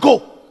child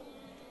go?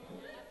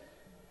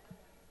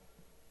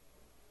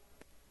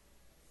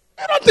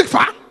 I don't think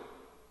far.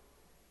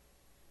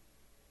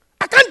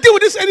 I can't deal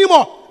with this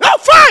anymore. No,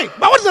 fine.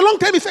 But what's the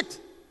long-term effect?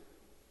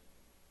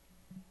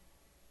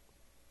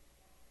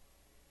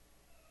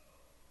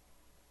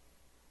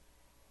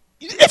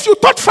 If you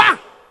thought far,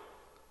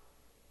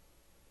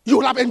 you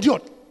will have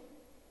endured.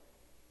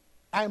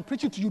 I am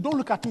preaching to you. Don't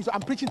look at me. So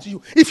I'm preaching to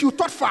you. If you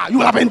thought far, you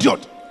will have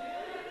endured.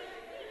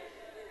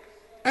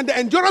 And the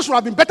endurance will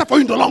have been better for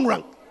you in the long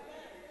run.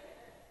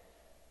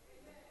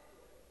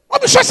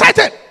 Don't be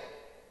short-sighted.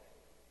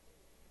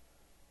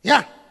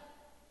 Yeah.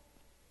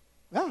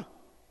 Yeah.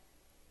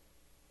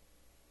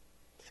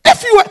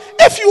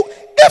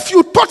 If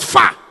you thought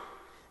far,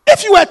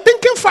 if you were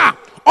thinking far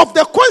of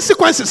the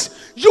consequences,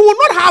 you will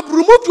not have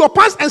removed your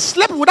pants and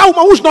slept with that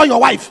woman who's not your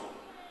wife.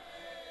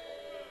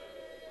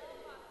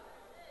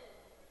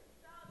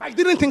 I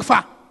didn't think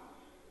far.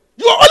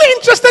 You are only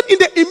interested in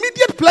the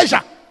immediate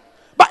pleasure.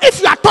 But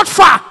if you are thought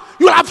far,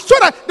 you will have so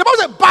that the Bible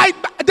says, by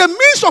the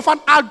means of an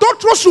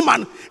adulterous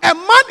woman, a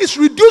man is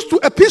reduced to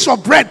a piece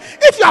of bread.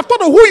 If you have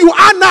thought of who you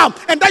are now,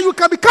 and that you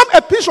can become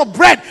a piece of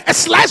bread, a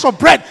slice of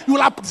bread, you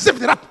will have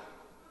zipped it up.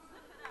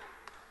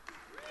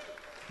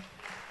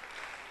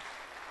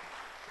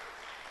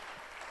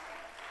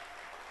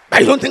 But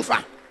you don't think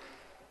far.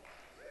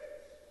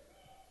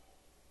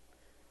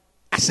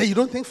 I say you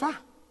don't think far.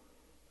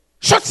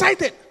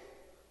 Short-sighted.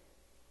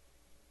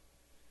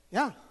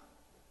 Yeah.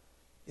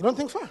 You don't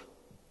think far.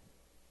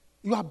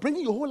 You are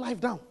bringing your whole life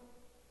down.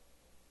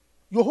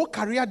 Your whole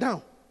career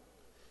down.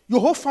 Your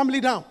whole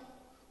family down.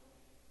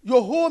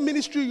 Your whole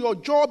ministry, your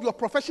job, your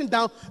profession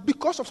down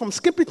because of some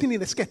skimpy thing in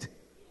the skirt.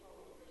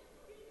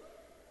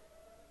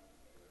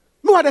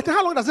 No,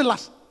 how long does it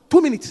last?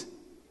 2 minutes.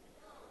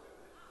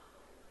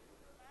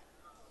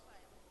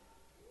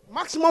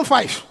 Maximum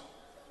 5.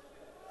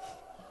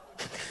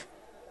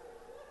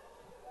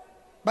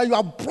 But you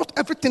have brought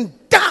everything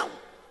down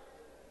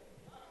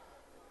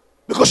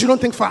because you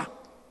don't think far.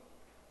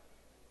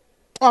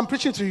 Oh, I'm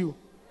preaching to you.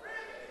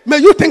 May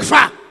you think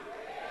far.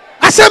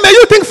 I said, may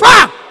you think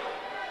far.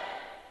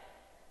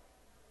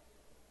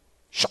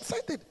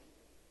 Short-sighted.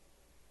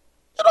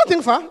 You don't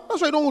think far.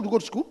 That's why you don't want to go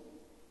to school.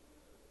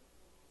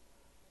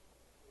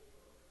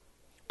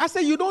 I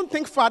said, you don't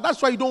think far.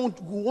 That's why you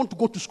don't want to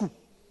go to school.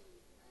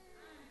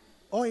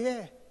 Oh,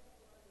 yeah.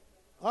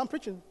 I'm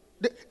preaching.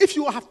 If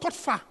you have thought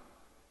far,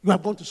 you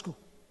have gone to school.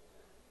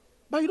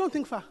 But you don't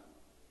think far.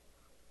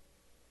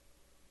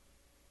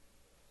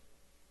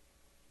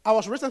 I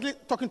was recently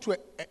talking to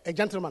a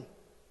gentleman.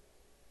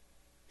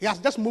 He has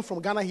just moved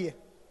from Ghana here.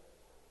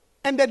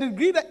 And the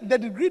degree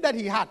that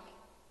he had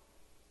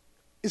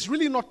is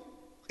really not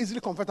easily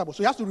comfortable.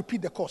 So he has to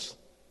repeat the course.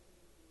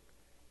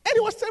 And he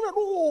was telling me,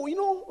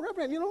 oh,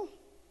 Reverend,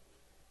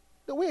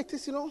 the way it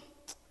is,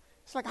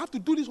 it's like I have to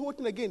do this whole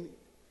thing again.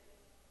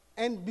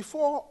 And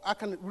before I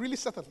can really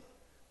settle.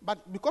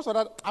 But because of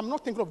that, I'm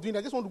not thinking of doing it.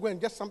 I just want to go and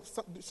get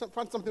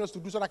find something else to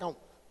do so that I can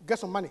get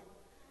some money.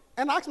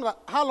 And I asked him,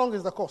 how long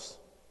is the course?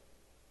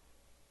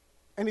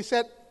 And he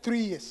said, 3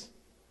 years.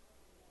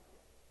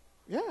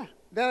 Yeah.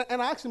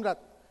 And I asked him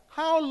that,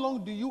 how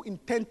long do you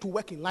intend to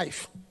work in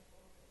life?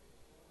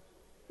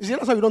 You see,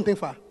 that's why you don't think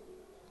far.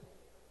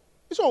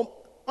 So,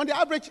 on the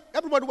average,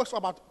 everybody works for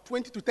about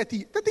 20 to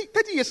 30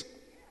 years.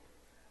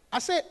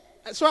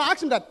 So I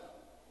asked him that,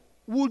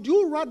 would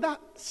you rather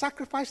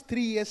sacrifice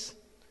 3 years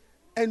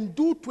and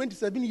do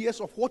 27 years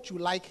of what you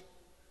like,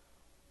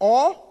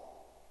 or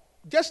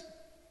just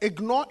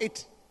ignore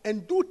it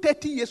and do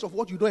 30 years of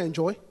what you don't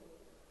enjoy?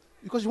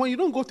 Because when you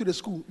don't go to the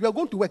school, you are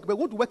going to work. But you're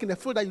going to work in a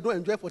field that you don't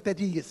enjoy for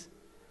 30 years.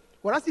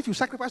 Whereas if you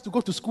sacrifice to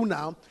go to school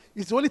now,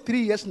 it's only 3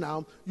 years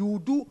now, you will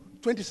do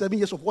 27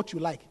 years of what you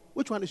like.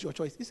 Which one is your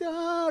choice? He said,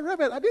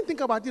 Reverend, I didn't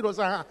think about it. I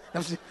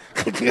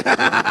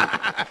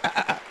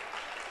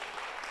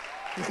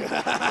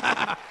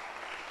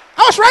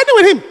was riding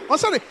with him on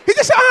Sunday. He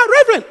just said,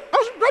 Reverend. I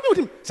was riding with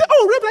him. He said,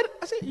 Reverend.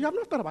 I said, you have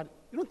not thought about it.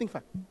 You don't think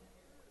far.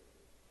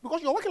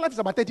 Because your working life is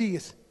about 30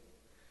 years.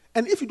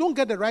 And if you don't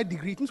get the right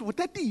degree, it means for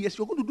 30 years,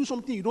 you're going to do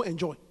something you don't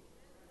enjoy.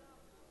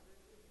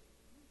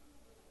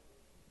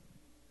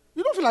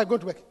 You don't feel like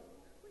going to work.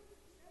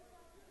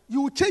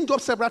 You will change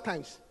jobs several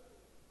times.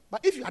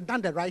 But if you have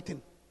done the right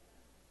thing,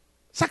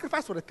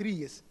 sacrifice for the 3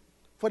 years,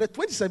 for the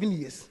 27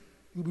 years,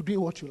 you'll be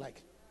doing what you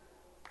like.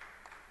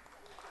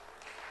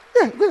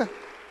 Yeah.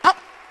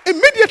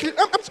 Immediately,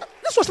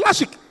 this was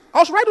last week. I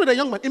was riding with a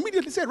young man.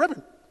 Immediately said,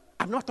 Reverend,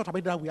 I've never thought about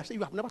it that way. I said,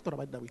 you have never thought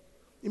about it that way.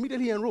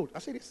 Immediately he enrolled. I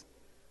said this.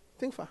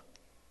 Think far.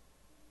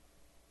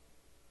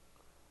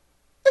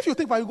 If you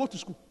think far, you go to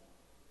school.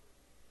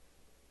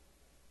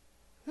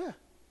 Yeah.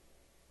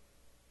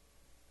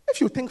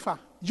 If you think far,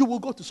 you will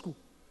go to school.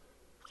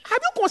 Have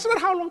you considered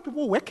how long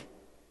people work?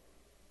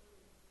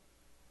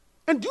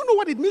 And do you know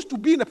what it means to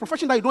be in a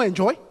profession that you don't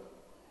enjoy?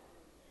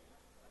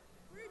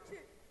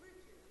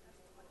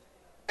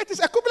 It is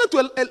equivalent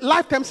to a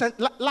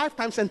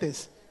lifetime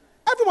sentence.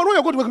 Everyone, when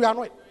you go to work, you are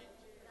annoyed.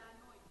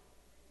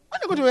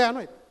 When you go to work, you are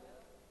annoyed.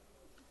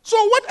 So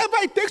whatever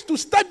it takes to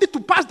study to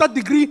pass that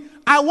degree,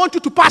 I want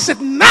you to pass it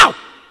now.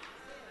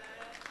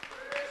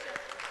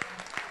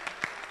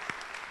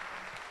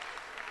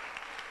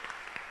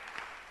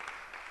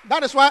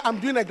 That is why I'm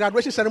doing a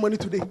graduation ceremony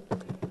today.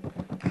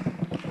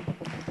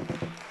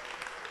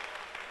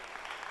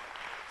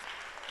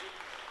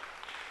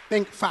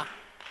 Think far.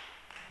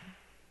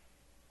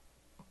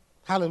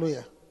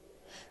 Hallelujah.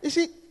 You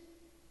see,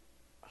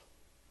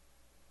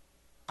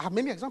 I have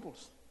many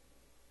examples.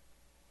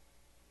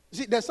 You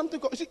see, there's something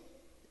called,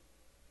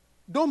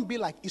 don't be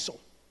like Esau.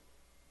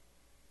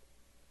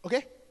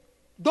 Okay?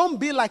 Don't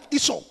be like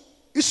Esau.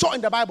 Esau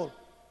in the Bible.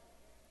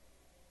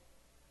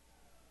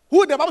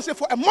 Who the Bible says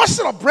for a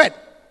morsel of bread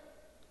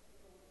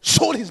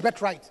sold his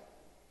birthright.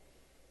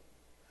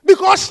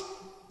 Because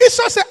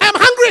Esau said, I'm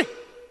hungry.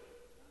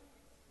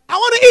 I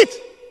want to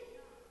eat.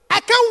 I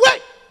can't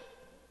wait.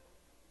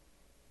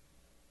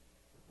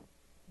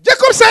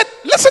 Jacob said,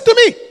 listen to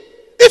me.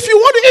 If you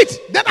want to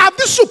eat, then I have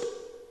this soup.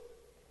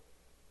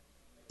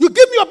 You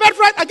give me your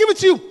birthright, I give it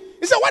to you.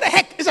 He said, what the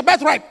heck is a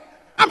birthright?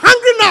 I'm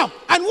hungry now.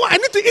 I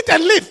need to eat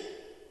and live.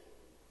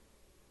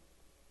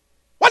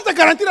 What's the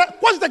guarantee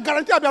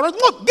I'll be around?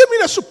 No, give me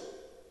the soup.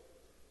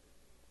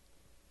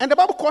 And the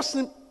Bible calls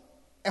him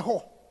a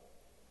whore.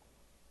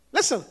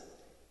 Listen,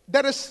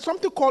 there is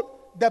something called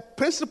the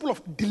principle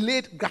of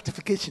delayed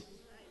gratification.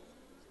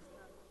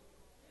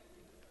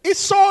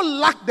 Esau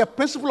lacked the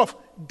principle of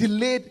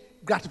delayed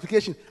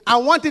gratification. I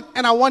want it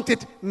and I want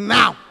it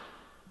now.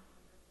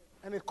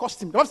 And it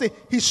cost him. The Bible says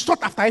he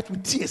sought after it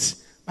with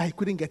tears, but he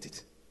couldn't get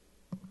it.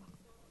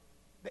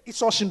 The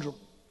Esau syndrome.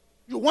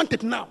 You want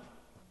it now.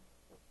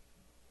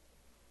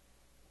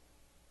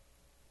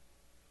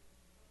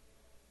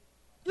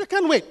 You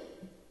can't wait.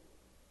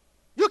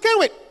 You can't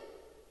wait.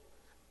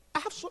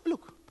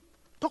 Look,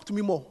 talk to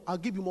me more. I'll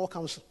give you more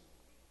counsel.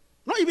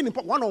 Not even in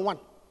one-on-one.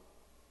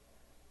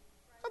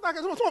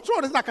 Some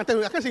of this I can tell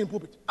you, I can't say in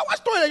pulpit. I was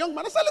told a young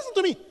man, I said, listen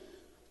to me.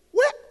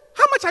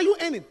 How much are you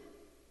earning?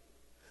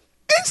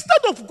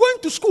 Instead of going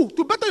to school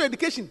to better your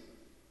education,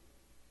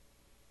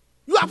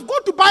 you have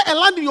gone to buy a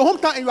land in your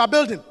hometown and you are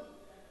building.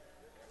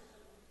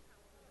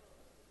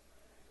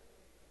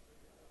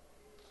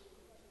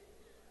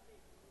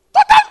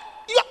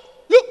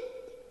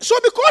 So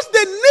because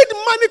they need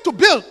money to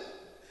build,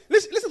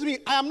 listen to me,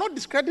 I am not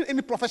discrediting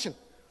any profession.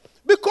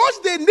 Because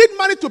they need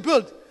money to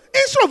build,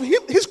 instead of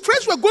his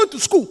friends were going to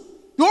school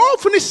They all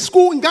finished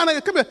school in Ghana. They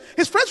came here.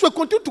 His friends will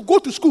continue to go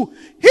to school.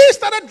 He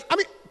started,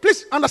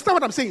 please understand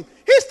what I'm saying.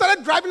 He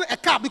started driving a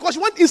car because he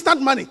wants instant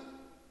money.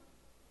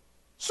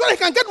 So he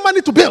can get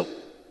money to build.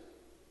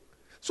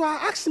 So I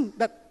asked him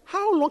that,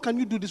 how long can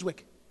you do this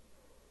work?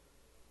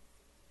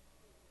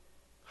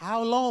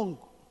 How long?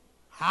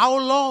 How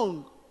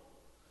long?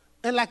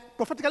 And like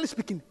prophetically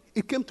speaking,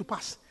 it came to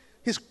pass.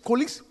 His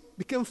colleagues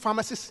became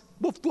pharmacists.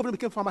 Both two of them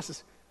became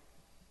pharmacists.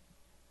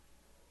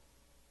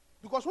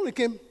 Because when we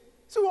came,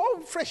 so we were all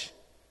fresh.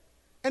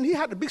 And he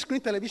had a big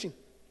screen television.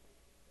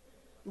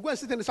 We go and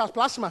sit in his house,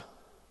 plasma.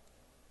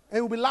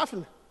 And we'll be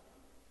laughing.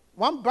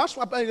 One branch,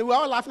 we were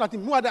all laughing at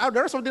him. The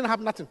rest of them didn't have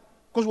nothing.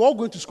 Because we were all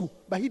going to school.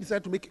 But he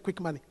decided to make quick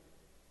money.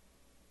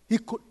 He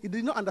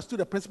did not understand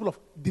the principle of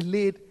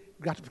delayed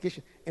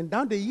gratification. And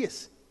down the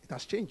years, it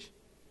has changed.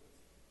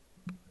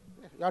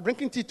 You are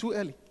drinking tea too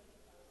early.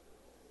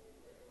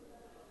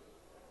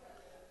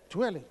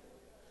 Too early.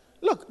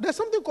 Look, there's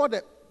something called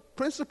the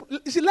principle.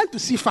 You see, learn to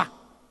see far.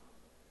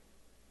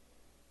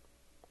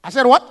 I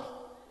said what?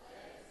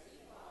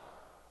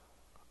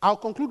 I'll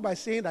conclude by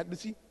saying that,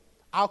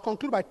 I'll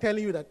conclude by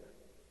telling you that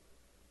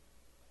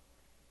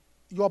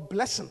your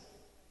blessing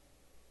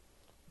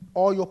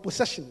or your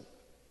possession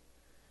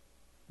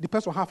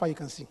depends on how far you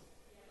can see.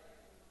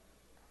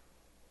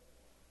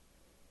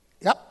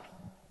 Yep.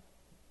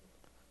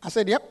 I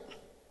said yep.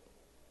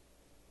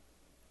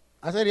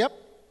 I said yep.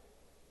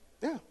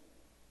 Yeah.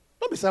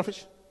 Don't be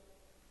selfish.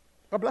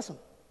 Your blessing.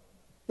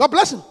 Your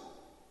blessing.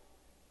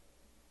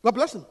 Your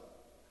blessing.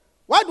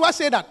 Why do I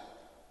say that?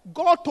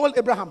 God told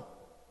Abraham,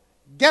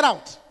 get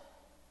out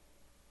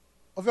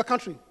of your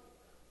country.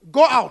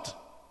 Go out.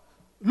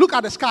 Look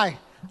at the sky.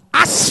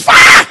 As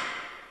far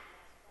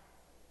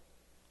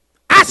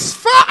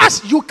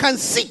as you can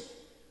see,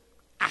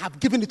 I have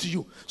given it to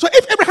you. So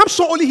if Abraham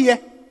saw only here,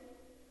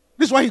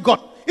 this is where he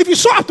got. If you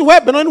saw up to where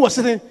Benoni was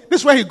sitting,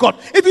 this is where he got.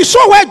 If you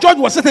saw where George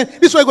was sitting,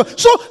 this is where he got.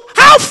 So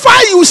how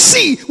far you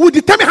see will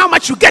determine how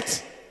much you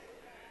get.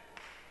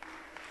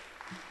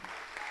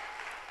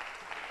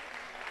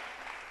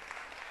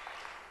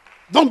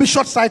 Don't be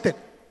short-sighted.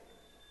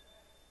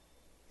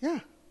 Yeah.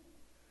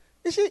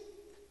 You see,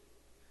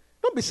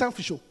 don't be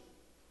selfish.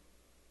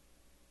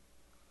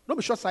 Don't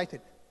be short-sighted.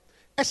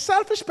 A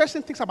selfish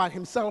person thinks about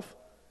himself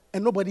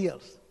and nobody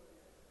else.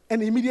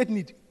 An immediate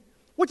need,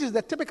 which is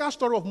the typical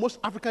story of most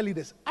African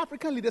leaders.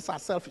 African leaders are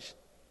selfish.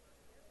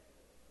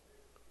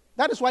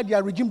 That is why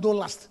their regime don't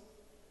last.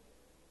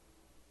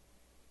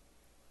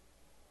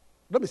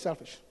 Don't be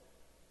selfish.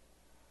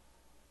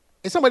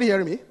 Is somebody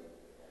hearing me?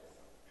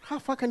 How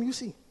far can you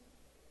see?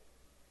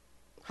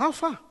 How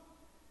far?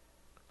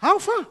 How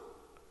far?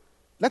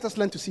 Let us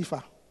learn to see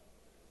far.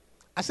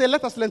 I say,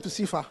 let us learn to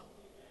see far.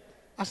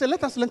 I say,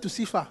 let us learn to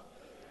see far.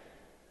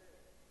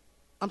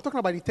 I'm talking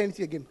about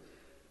eternity again.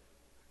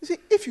 You see,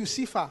 if you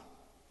see far,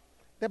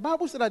 the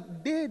Bible said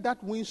that they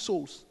that win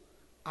souls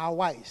are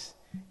wise,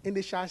 and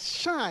they shall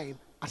shine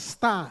as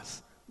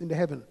stars in the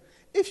heaven.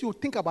 If you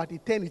think about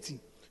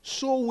eternity,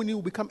 soul winning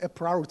will become a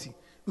priority.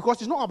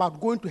 Because it's not about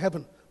going to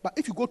heaven, but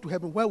if you go to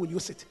heaven, where will you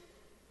sit?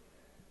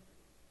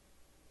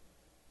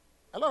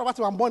 A lot of us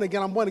say, I'm born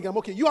again.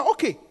 Okay, you are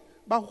okay.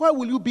 But where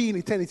will you be in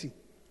eternity?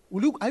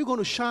 Are you going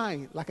to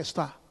shine like a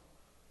star?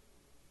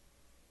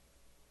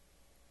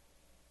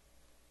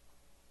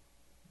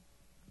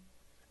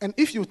 And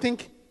if you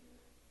think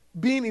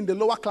being in the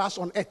lower class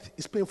on earth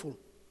is painful,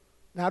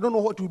 now I don't know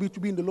what it will be to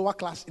be in the lower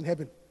class in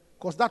heaven.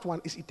 Because that one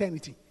is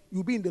eternity.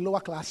 You'll be in the lower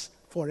class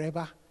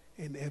forever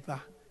and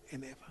ever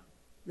and ever.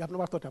 You have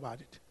never thought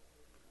about it.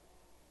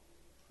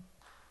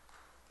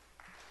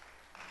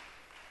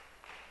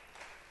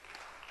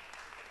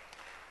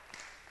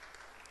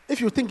 If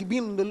you think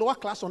being in the lower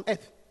class on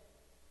earth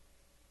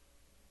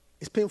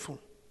is painful,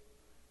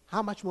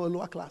 how much more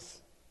lower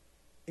class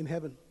in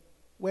heaven,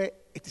 where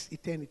it is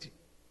eternity?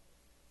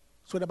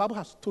 So the Bible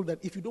has told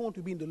that if you don't want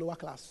to be in the lower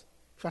class,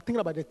 if you are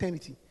thinking about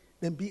eternity,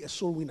 then be a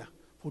soul winner.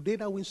 For they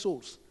that win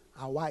souls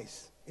are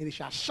wise, and they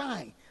shall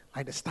shine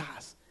like the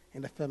stars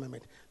in the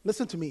firmament.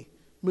 Listen to me.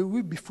 May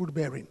we be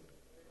fruit-bearing.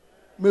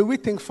 May we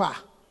think far.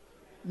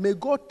 May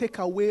God take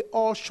away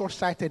all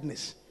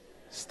short-sightedness.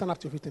 Stand up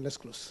to your feet and let's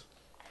close.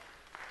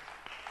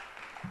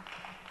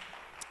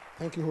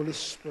 Thank you, Holy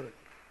Spirit.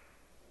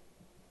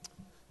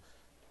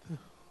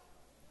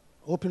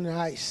 Open your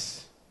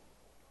eyes.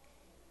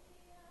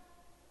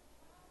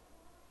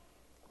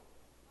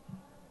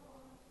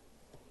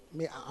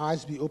 May our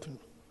eyes be open.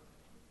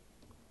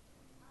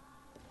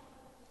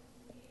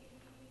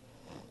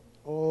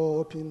 Oh,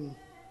 open.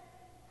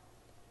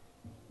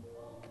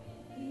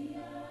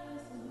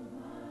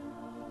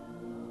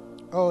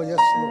 Oh, yes,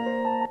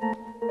 Lord.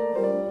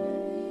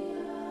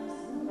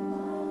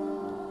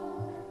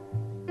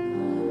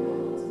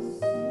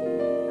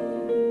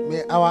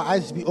 May our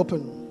eyes be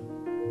open.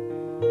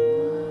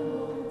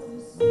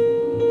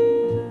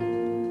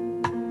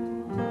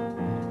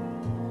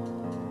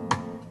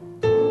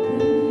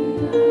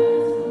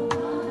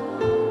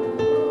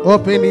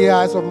 Open the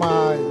eyes of my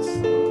eyes.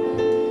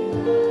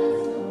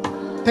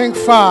 Think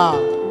far.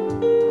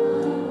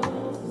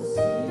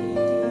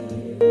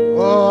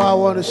 Oh, I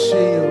want to see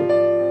you.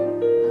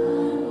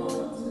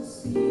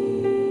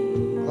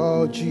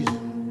 Oh, Jesus.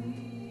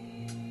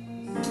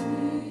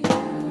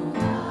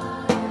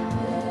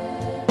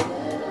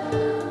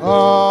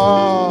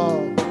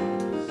 Oh,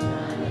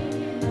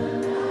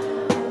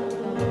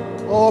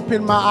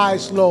 open my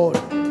eyes, Lord.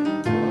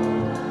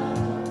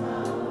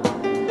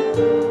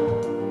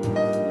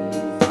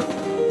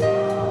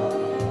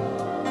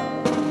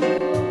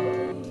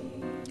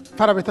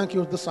 Father, we thank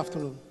you this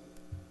afternoon.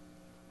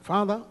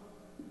 Father,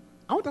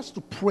 I want us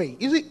to pray.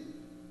 You see,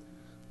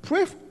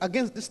 pray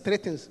against these three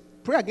things.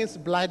 Pray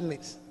against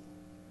blindness.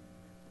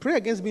 Pray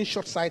against being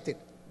short-sighted.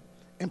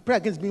 And pray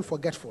against being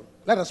forgetful.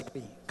 Let us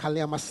pray.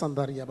 Pray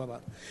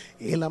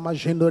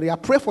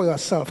for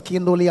yourself. I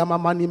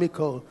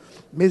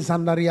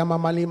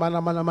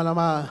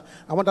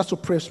want us to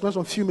pray. Spend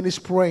some few minutes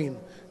praying.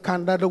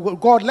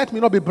 God, let me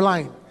not be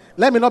blind.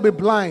 Let me not be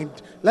blind.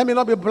 Let me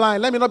not be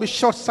blind. Let me not be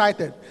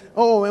short-sighted.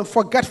 Oh, and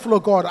forgetful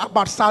of God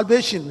about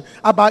salvation,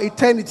 about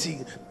eternity.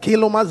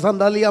 Kiloma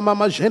zandalia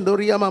mama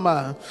jendoria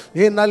mama.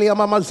 Enalia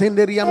mama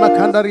zenderia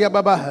makandaria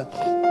baba.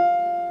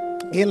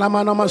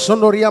 Elamana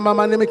masondoria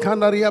mama nemi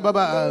kandaria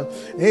baba.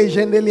 E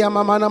jendelia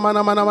mama na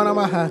mana mana mana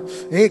mana.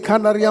 E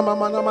kandaria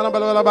mama na mana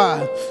bala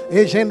bala.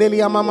 E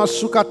jendelia mama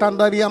suka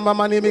tandaria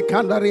mama nemi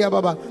kandaria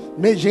baba.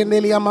 Me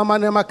jendelia mama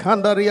nema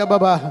kandaria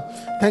baba.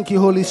 Thank you,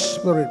 Holy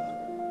Spirit.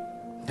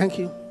 Thank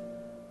you.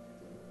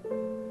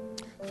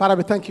 Father,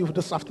 we thank you for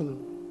this afternoon.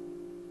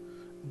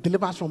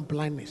 Deliver us from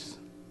blindness.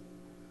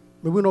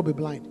 May we not be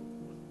blind.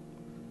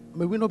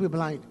 May we not be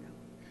blind.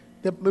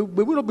 May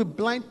we not be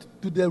blind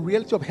to the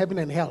reality of heaven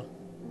and hell.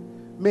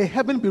 May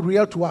heaven be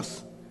real to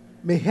us.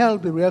 May hell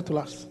be real to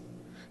us.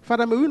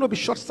 Father, may we not be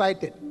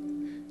short-sighted.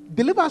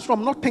 Deliver us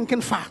from not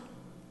thinking far.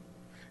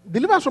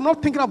 Deliver us from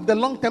not thinking of the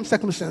long-term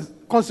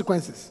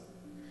consequences.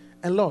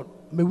 And Lord,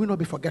 may we not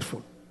be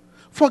forgetful.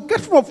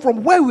 Forgetful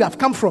from where we have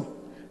come from,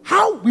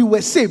 how we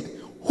were saved,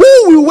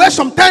 who we were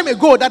some time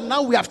ago that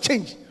now we have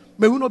changed.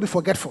 May we not be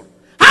forgetful.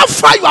 How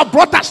far you have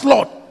brought us,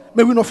 Lord,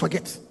 may we not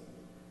forget.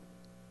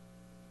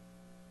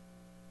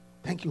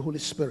 Thank you, Holy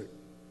Spirit.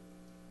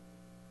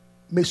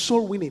 May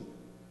soul winning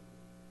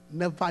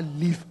never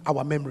leave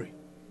our memory.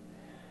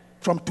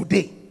 From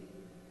today,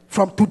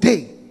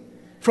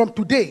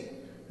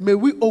 may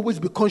we always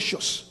be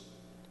conscious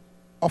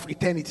of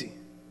eternity.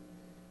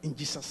 In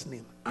Jesus'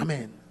 name,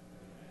 amen.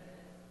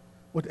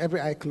 With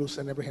every eye closed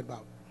and every head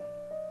bowed.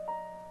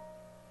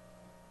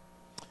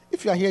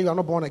 If you are here, you are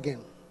not born again.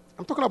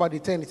 I'm talking about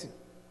eternity.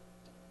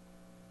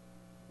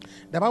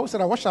 The Bible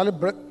said, what shall it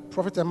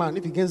profit a man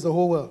if he gains the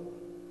whole world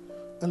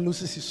and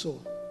loses his soul?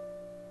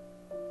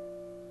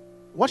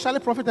 What shall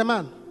it profit a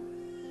man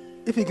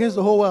if he gains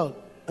the whole world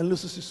and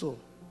loses his soul?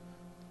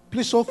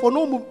 Please, so for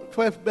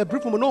a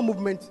brief moment, no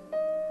movement.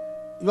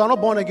 You are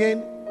not born again.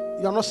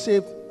 You are not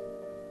saved.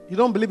 You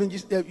don't believe in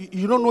Jesus.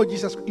 You don't know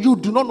Jesus. You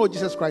do not know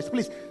Jesus Christ.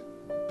 Please,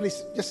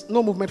 just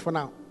no movement for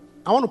now.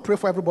 I want to pray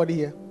for everybody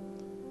here.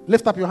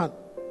 Lift up your hand.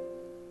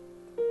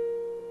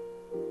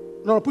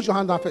 No, put your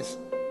hand down first.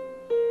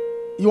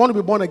 You want to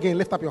be born again,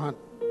 lift up your hand.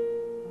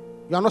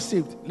 You are not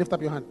saved, lift up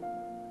your hand. I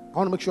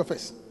want to make sure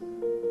first.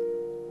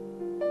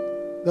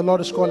 The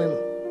Lord is calling.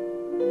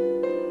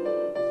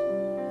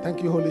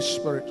 Thank you, Holy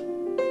Spirit.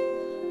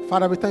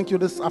 Father, we thank you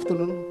this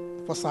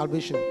afternoon for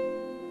salvation.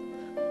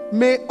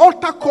 May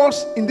altar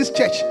calls in this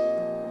church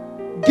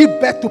give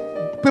birth to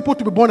people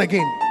to be born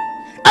again.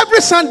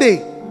 Every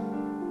Sunday,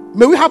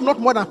 may we have not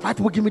more than 5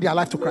 people giving their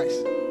life to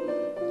Christ.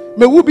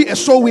 May we be a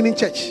soul-winning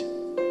church.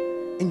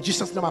 In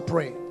Jesus' name I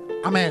pray.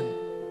 Amen.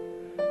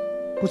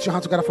 Put your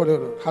hands together for the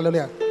Lord.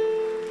 Hallelujah.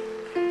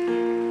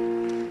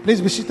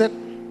 Please be seated.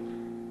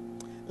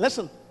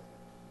 Listen.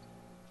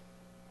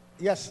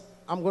 Yes,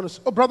 I'm going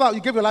to... Oh, brother,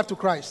 you gave your life to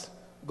Christ.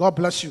 God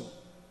bless you.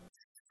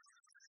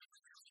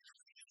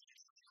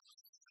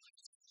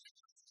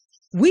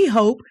 We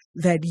hope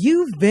that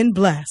you've been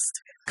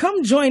blessed.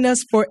 Come join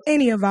us for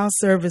any of our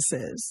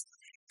services.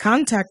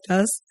 Contact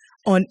us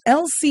on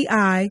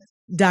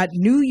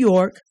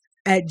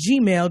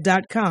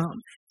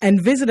lci.newyork@gmail.com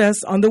and visit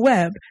us on the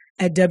web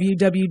at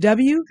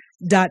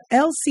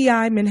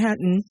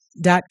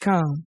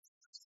www.lcimanhattan.com.